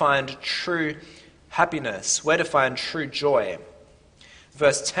where to find true happiness, where to find true joy.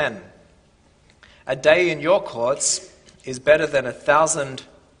 Verse 10, "A day in your courts is better than 1,000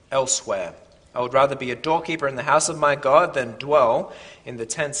 elsewhere. I would rather be a doorkeeper in the house of my God than dwell in the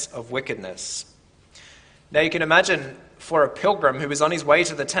tents of wickedness." Now you can imagine for a pilgrim who is on his way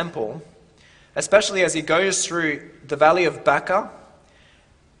to the temple, especially as he goes through the valley of Baca,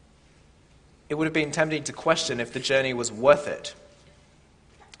 it would have been tempting to question if the journey was worth it.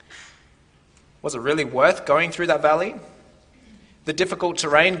 Was it really worth going through that valley? The difficult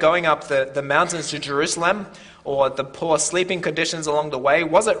terrain going up the mountains to Jerusalem, or the poor sleeping conditions along the way,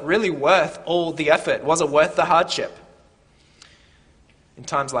 was it really worth all the effort? Was it worth the hardship? In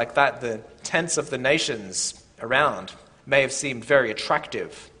times like that, the tents of the nations around may have seemed very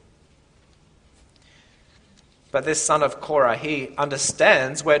attractive. But this son of Korah, he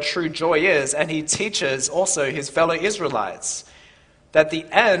understands where true joy is, and he teaches also his fellow Israelites that the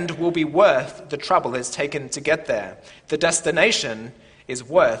end will be worth the trouble it's taken to get there. The destination is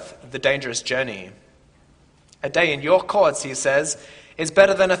worth the dangerous journey. "A day in your courts," he says, "is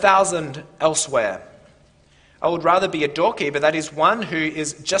better than 1,000 elsewhere. I would rather be a doorkeeper, that is one who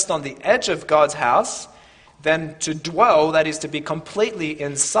is just on the edge of God's house, than to dwell, that is to be completely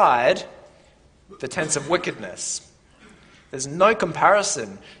inside the tents of wickedness." There's no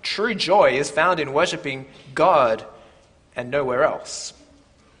comparison. True joy is found in worshipping God and nowhere else.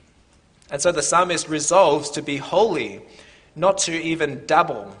 And so the psalmist resolves to be holy, not to even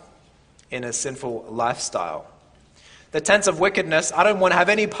dabble in a sinful lifestyle. The tents of wickedness, I don't want to have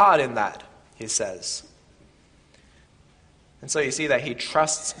any part in that, he says. And so you see that he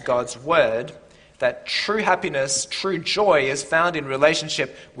trusts God's word, that true happiness, true joy is found in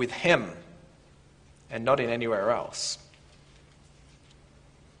relationship with him and not in anywhere else.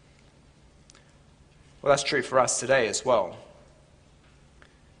 Well, that's true for us today as well.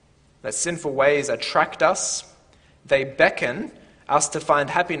 That sinful ways attract us. They beckon us to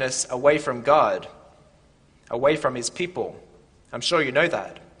find happiness away from God, away from his people. I'm sure you know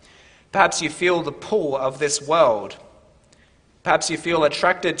that. Perhaps you feel the pull of this world. Perhaps you feel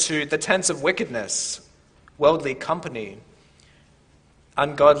attracted to the tents of wickedness, worldly company,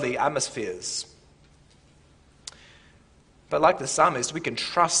 ungodly atmospheres. But like the psalmist, we can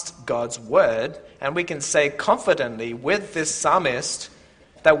trust God's word, and we can say confidently with this psalmist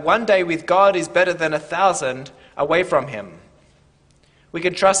that one day with God is better than 1,000 away from him. We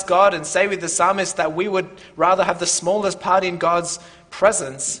can trust God and say with the psalmist that we would rather have the smallest part in God's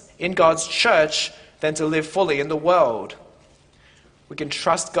presence, in God's church, than to live fully in the world. We can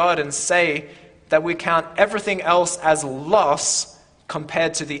trust God and say that we count everything else as loss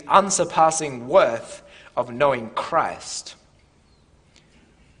compared to the unsurpassing worth of knowing Christ.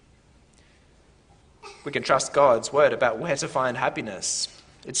 We can trust God's word about where to find happiness.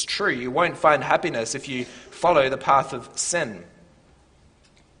 It's true, you won't find happiness if you follow the path of sin.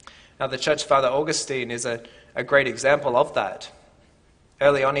 Now, the church father Augustine is a great example of that.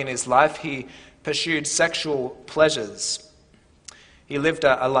 Early on in his life, he pursued sexual pleasures. He lived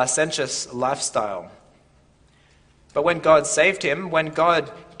a licentious lifestyle. But when God saved him, when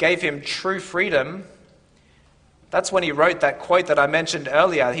God gave him true freedom, that's when he wrote that quote that I mentioned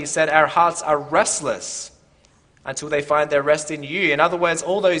earlier. He said, "Our hearts are restless until they find their rest in you." In other words,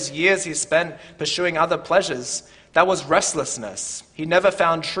 all those years he spent pursuing other pleasures, that was restlessness. He never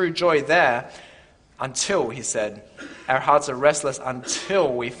found true joy there until, he said, our hearts are restless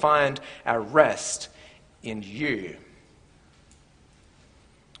until we find our rest in you.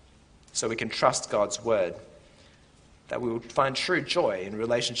 So we can trust God's word, that we will find true joy in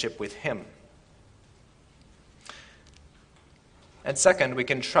relationship with him. And second, we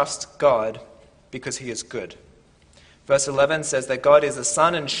can trust God because he is good. Verse 11 says that God is a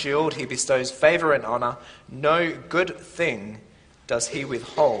sun and shield. He bestows favor and honor. No good thing does he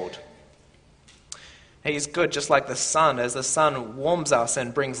withhold. He is good, just like the sun. As the sun warms us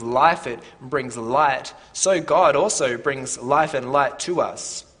and brings life, it brings light. So God also brings life and light to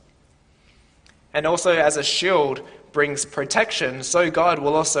us. And also as a shield brings protection, so God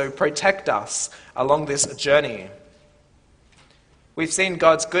will also protect us along this journey. We've seen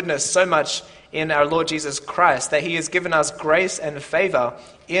God's goodness so much in our Lord Jesus Christ that he has given us grace and favor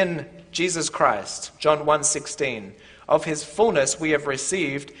in Jesus Christ. John 1:16. Of his fullness we have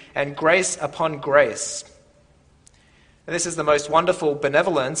received, and grace upon grace. And this is the most wonderful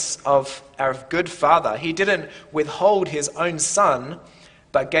benevolence of our good Father. He didn't withhold his own Son,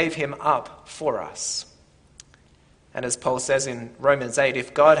 but gave him up for us. And as Paul says in Romans 8,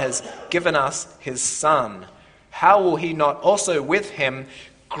 if God has given us his Son, how will he not also with him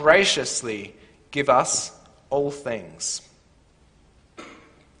graciously give us all things?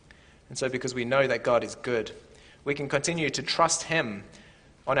 And so because we know that God is good, we can continue to trust him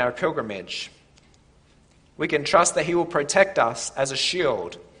on our pilgrimage. We can trust that he will protect us as a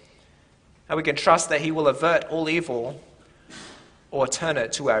shield. And we can trust that he will avert all evil or turn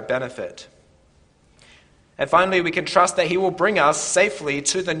it to our benefit. And finally, we can trust that he will bring us safely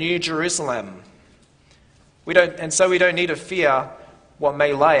to the New Jerusalem. So we don't need to fear what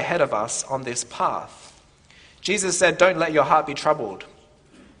may lie ahead of us on this path. Jesus said, "Don't let your heart be troubled.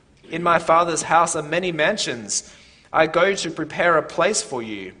 In my Father's house are many mansions. I go to prepare a place for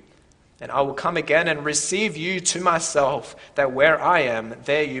you, and I will come again and receive you to myself, that where I am,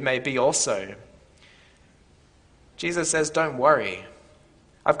 there you may be also." Jesus says, don't worry.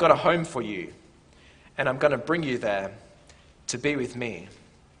 I've got a home for you, and I'm going to bring you there to be with me.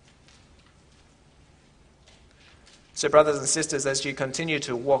 So brothers and sisters, as you continue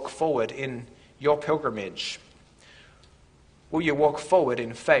to walk forward in your pilgrimage, will you walk forward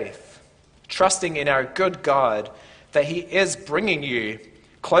in faith, trusting in our good God that he is bringing you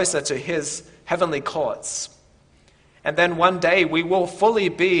closer to his heavenly courts? And then one day we will fully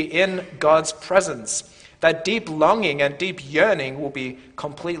be in God's presence. That deep longing and deep yearning will be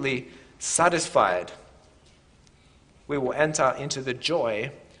completely satisfied. We will enter into the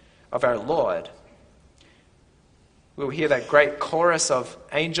joy of our Lord. We will hear that great chorus of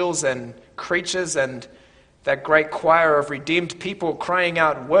angels and creatures and that great choir of redeemed people crying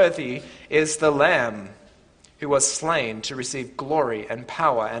out, "Worthy is the Lamb who was slain to receive glory and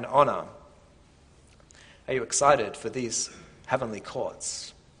power and honor." Are you excited for these heavenly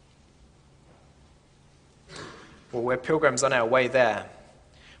courts? Well, we're pilgrims on our way there.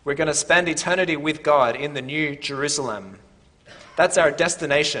 We're going to spend eternity with God in the New Jerusalem. That's our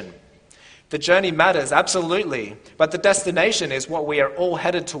destination. The journey matters, absolutely, but the destination is what we are all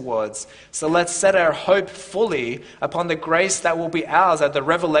headed towards. So let's set our hope fully upon the grace that will be ours at the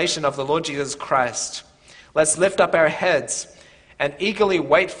revelation of the Lord Jesus Christ. Let's lift up our heads and eagerly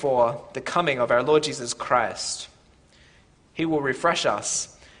wait for the coming of our Lord Jesus Christ. He will refresh us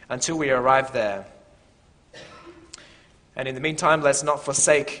until we arrive there. And in the meantime, let's not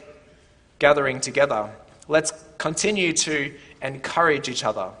forsake gathering together. Let's continue to encourage each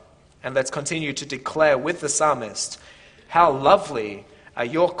other. And let's continue to declare with the psalmist, "How lovely are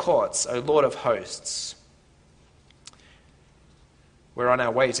your courts, O Lord of hosts." We're on our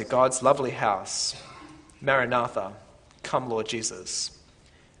way to God's lovely house. Maranatha, come Lord Jesus.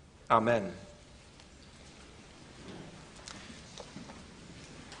 Amen.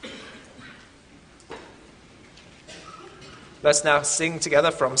 Let's now sing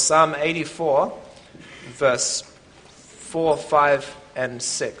together from Psalm 84, verse 4, 5, and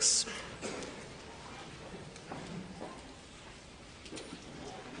 6.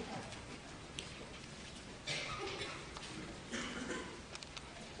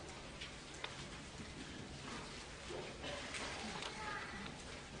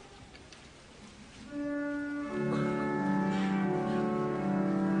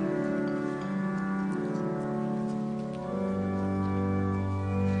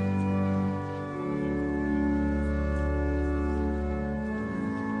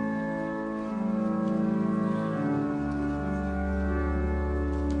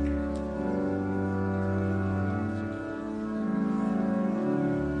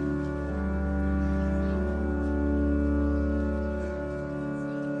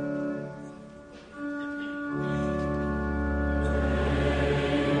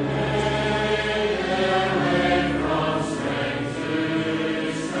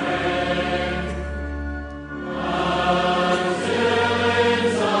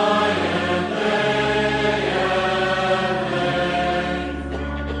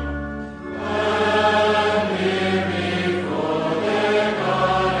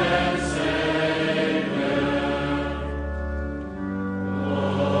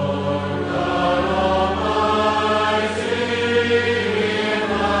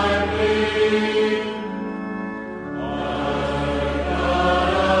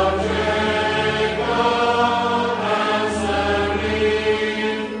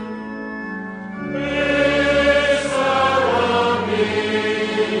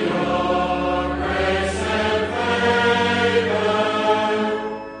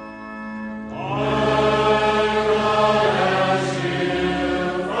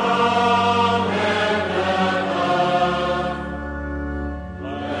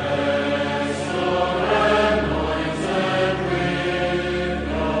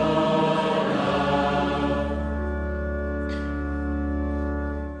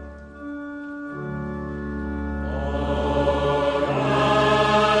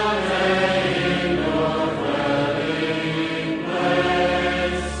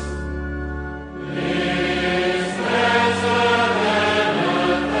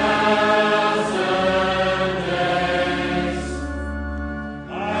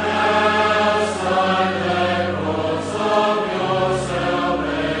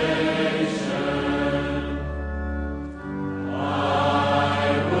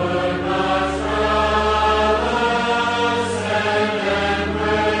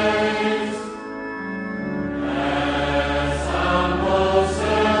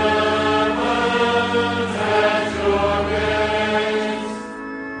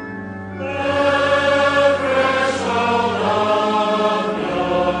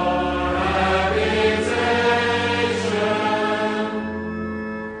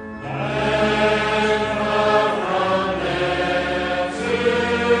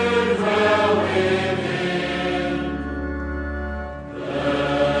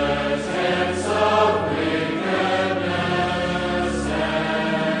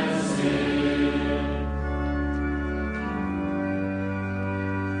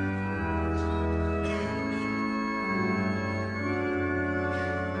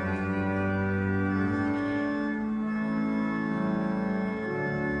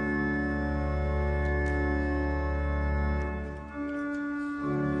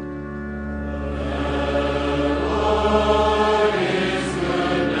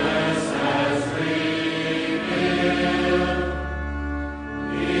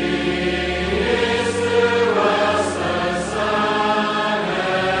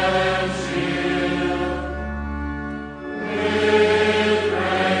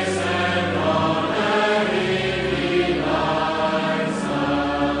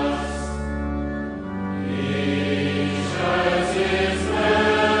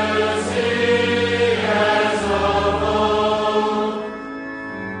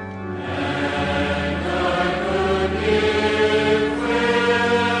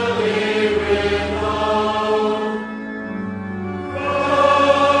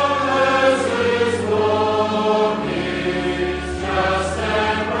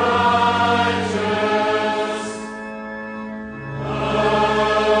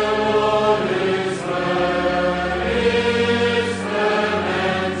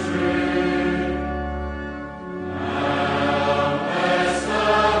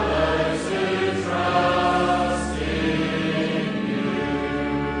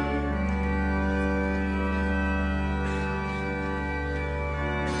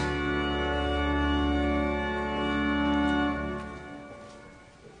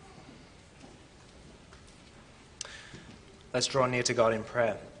 Let's draw near to God in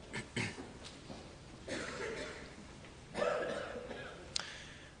prayer.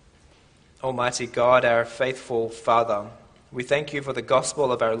 Almighty God, our faithful Father, we thank you for the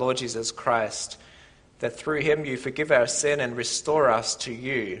gospel of our Lord Jesus Christ, that through him you forgive our sin and restore us to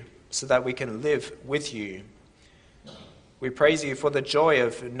you, so that we can live with you. We praise you for the joy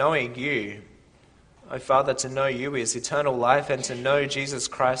of knowing you. O Father, to know you is eternal life, and to know Jesus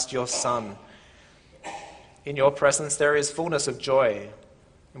Christ, your Son. In your presence there is fullness of joy,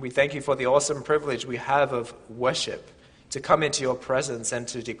 and we thank you for the awesome privilege we have of worship, to come into your presence and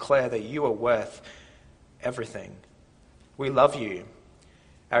to declare that you are worth everything. We love you.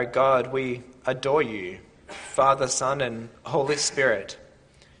 Our God, we adore you, Father, Son, and Holy Spirit.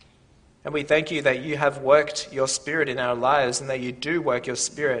 And we thank you that you have worked your Spirit in our lives, and that you do work your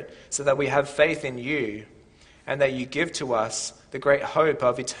Spirit so that we have faith in you, and that you give to us the great hope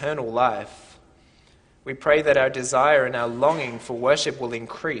of eternal life. We pray that our desire and our longing for worship will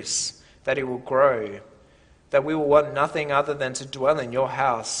increase, that it will grow, that we will want nothing other than to dwell in your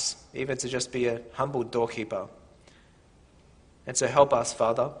house, even to just be a humble doorkeeper. And so help us,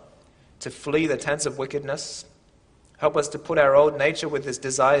 Father, to flee the tents of wickedness. Help us to put our old nature with its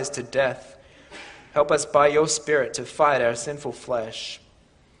desires to death. Help us by your Spirit to fight our sinful flesh.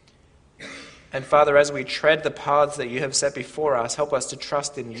 And Father, as we tread the paths that you have set before us, help us to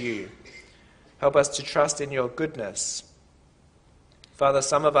trust in you. Help us to trust in your goodness. Father,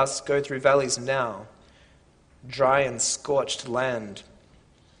 some of us go through valleys now, dry and scorched land.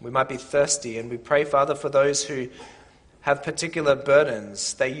 We might be thirsty, and we pray, Father, for those who have particular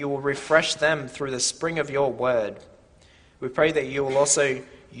burdens, that you will refresh them through the spring of your word. We pray that you will also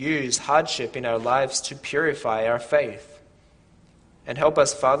use hardship in our lives to purify our faith. And help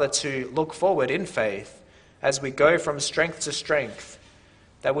us, Father, to look forward in faith as we go from strength to strength,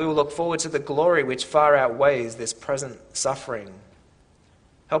 that we will look forward to the glory which far outweighs this present suffering.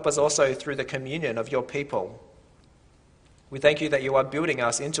 Help us also through the communion of your people. We thank you that you are building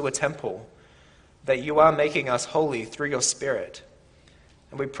us into a temple, that you are making us holy through your Spirit.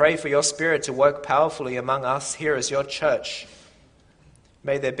 And we pray for your Spirit to work powerfully among us here as your church.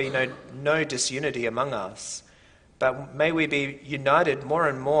 May there be no disunity among us, but may we be united more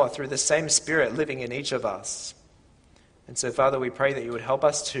and more through the same Spirit living in each of us. And so, Father, we pray that you would help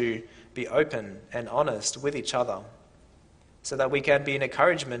us to be open and honest with each other, so that we can be an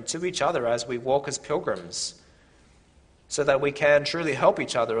encouragement to each other as we walk as pilgrims, so that we can truly help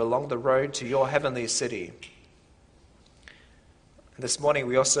each other along the road to your heavenly city. This morning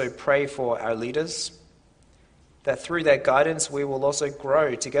we also pray for our leaders, that through their guidance we will also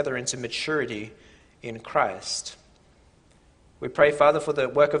grow together into maturity in Christ. We pray, Father, for the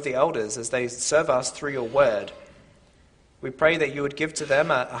work of the elders as they serve us through your word. We pray that you would give to them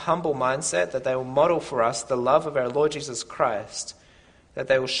a humble mindset, that they will model for us the love of our Lord Jesus Christ, that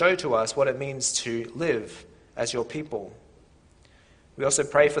they will show to us what it means to live as your people. We also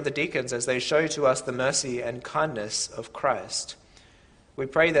pray for the deacons as they show to us the mercy and kindness of Christ. We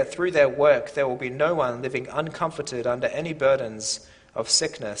pray that through their work there will be no one living uncomforted under any burdens of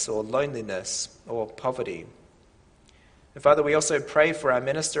sickness or loneliness or poverty. And Father, we also pray for our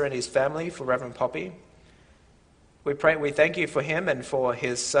minister and his family, for Reverend Poppy. We thank you for him and for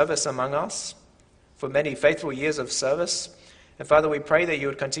his service among us, for many faithful years of service. And Father, we pray that you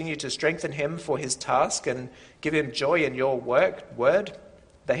would continue to strengthen him for his task and give him joy in your word,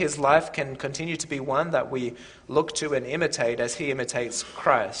 that his life can continue to be one that we look to and imitate as he imitates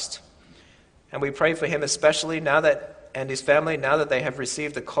Christ. And we pray for him especially and his family now that they have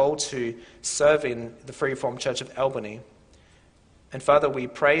received the call to serve in the Free Reformed Church of Albany. And Father, we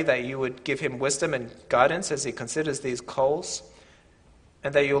pray that you would give him wisdom and guidance as he considers these calls,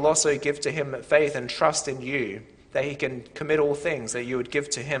 and that you will also give to him faith and trust in you, that he can commit all things, that you would give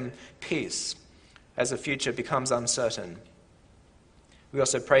to him peace as the future becomes uncertain. We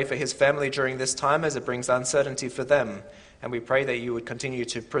also pray for his family during this time as it brings uncertainty for them, and we pray that you would continue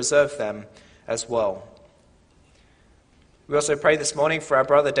to preserve them as well. We also pray this morning for our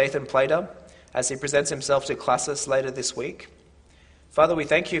brother Dathan Plater as he presents himself to classis later this week. Father, we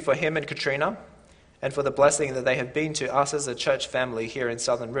thank you for him and Katrina and for the blessing that they have been to us as a church family here in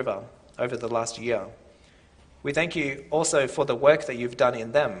Southern River over the last year. We thank you also for the work that you've done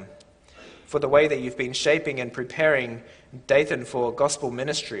in them, for the way that you've been shaping and preparing Dathan for gospel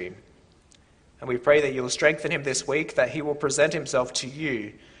ministry. And we pray that you will strengthen him this week, that he will present himself to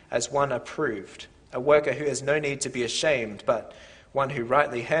you as one approved, a worker who has no need to be ashamed, but one who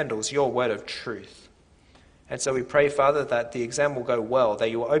rightly handles your word of truth. And so we pray, Father, that the exam will go well,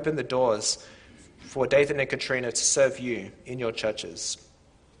 that you will open the doors for Dathan and Katrina to serve you in your churches.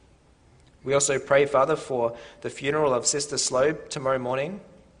 We also pray, Father, for the funeral of Sister Slobe tomorrow morning.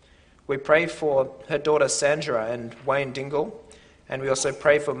 We pray for her daughter Sandra and Wayne Dingle, and we also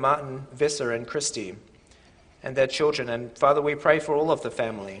pray for Martin Visser and Christy and their children. And Father, we pray for all of the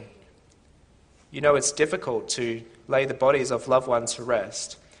family. You know it's difficult to lay the bodies of loved ones to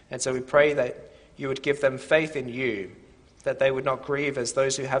rest, and so we pray that you would give them faith in you, that they would not grieve as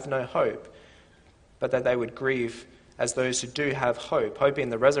those who have no hope, but that they would grieve as those who do have hope, hope in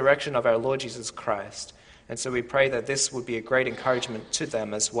the resurrection of our Lord Jesus Christ. And so we pray that this would be a great encouragement to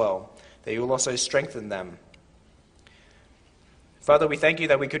them as well, that you will also strengthen them. Father, we thank you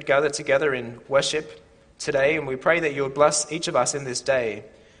that we could gather together in worship today, and we pray that you would bless each of us in this day,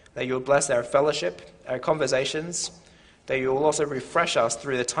 that you would bless our fellowship, our conversations, that you will also refresh us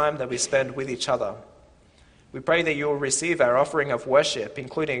through the time that we spend with each other. We pray that you will receive our offering of worship,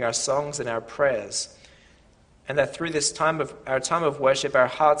 including our songs and our prayers, and that through this time of worship, our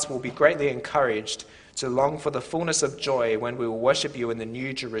hearts will be greatly encouraged to long for the fullness of joy when we will worship you in the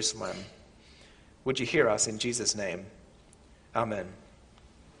New Jerusalem. Would you hear us in Jesus' name? Amen.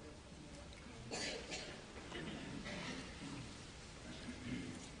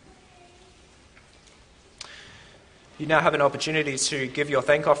 You now have an opportunity to give your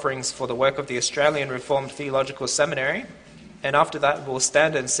thank offerings for the work of the Australian Reformed Theological Seminary. And after that, we'll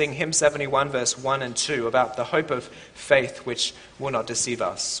stand and sing hymn 71, verse 1 and 2, about the hope of faith which will not deceive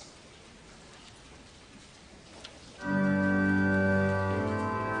us.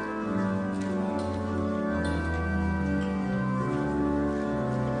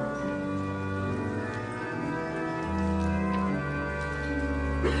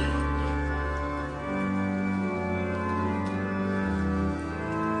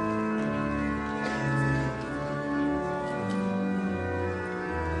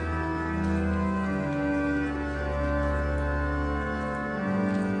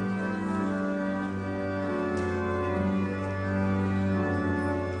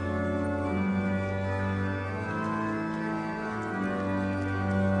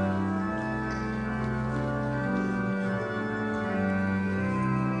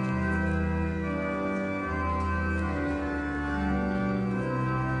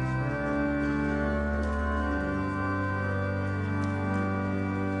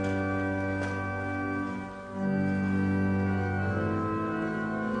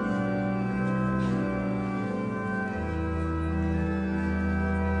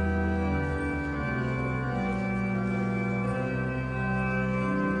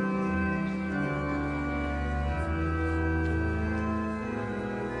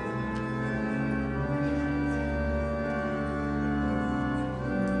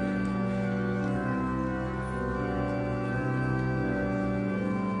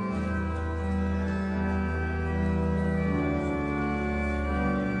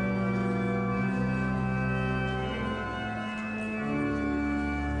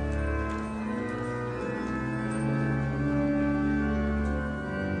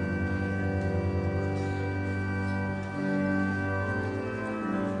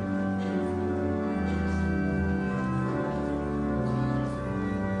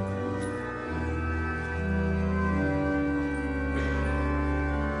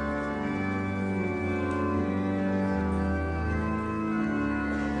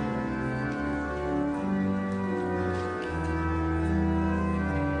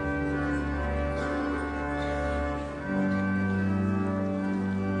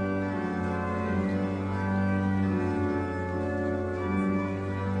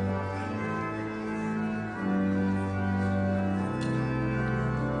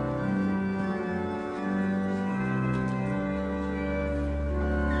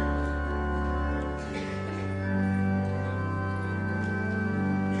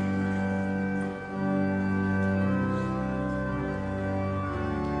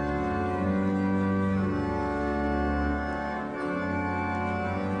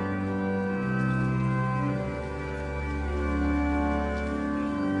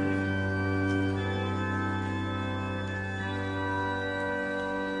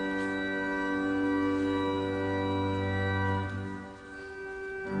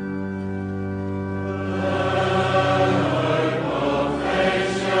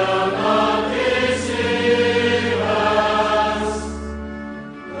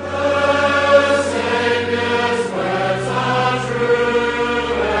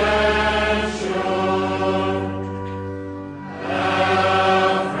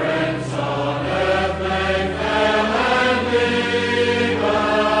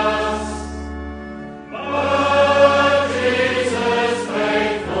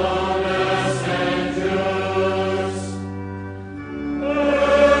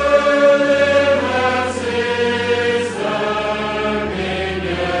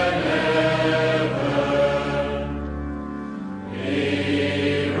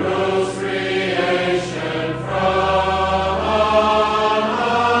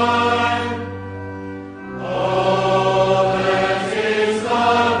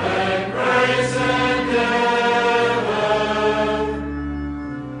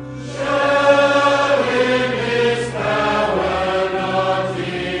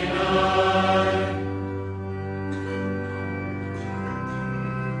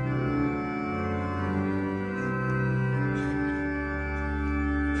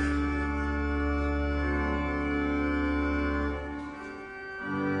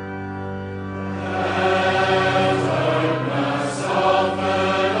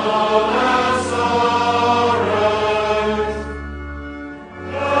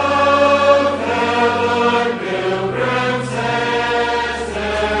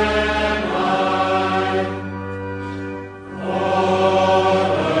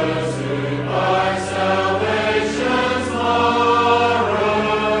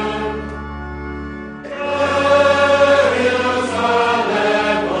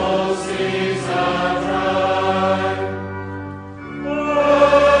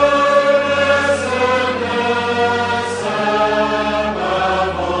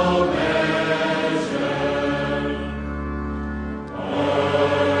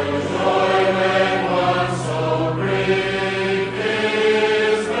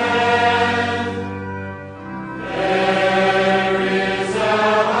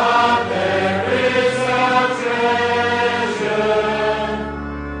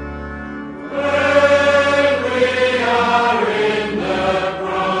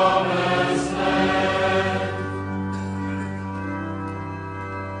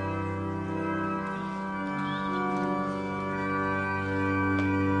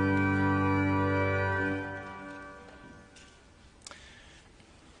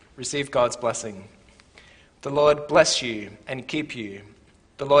 Receive God's blessing. The Lord bless you and keep you.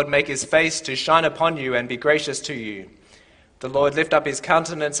 The Lord make his face to shine upon you and be gracious to you. The Lord lift up his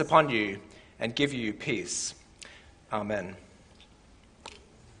countenance upon you and give you peace. Amen.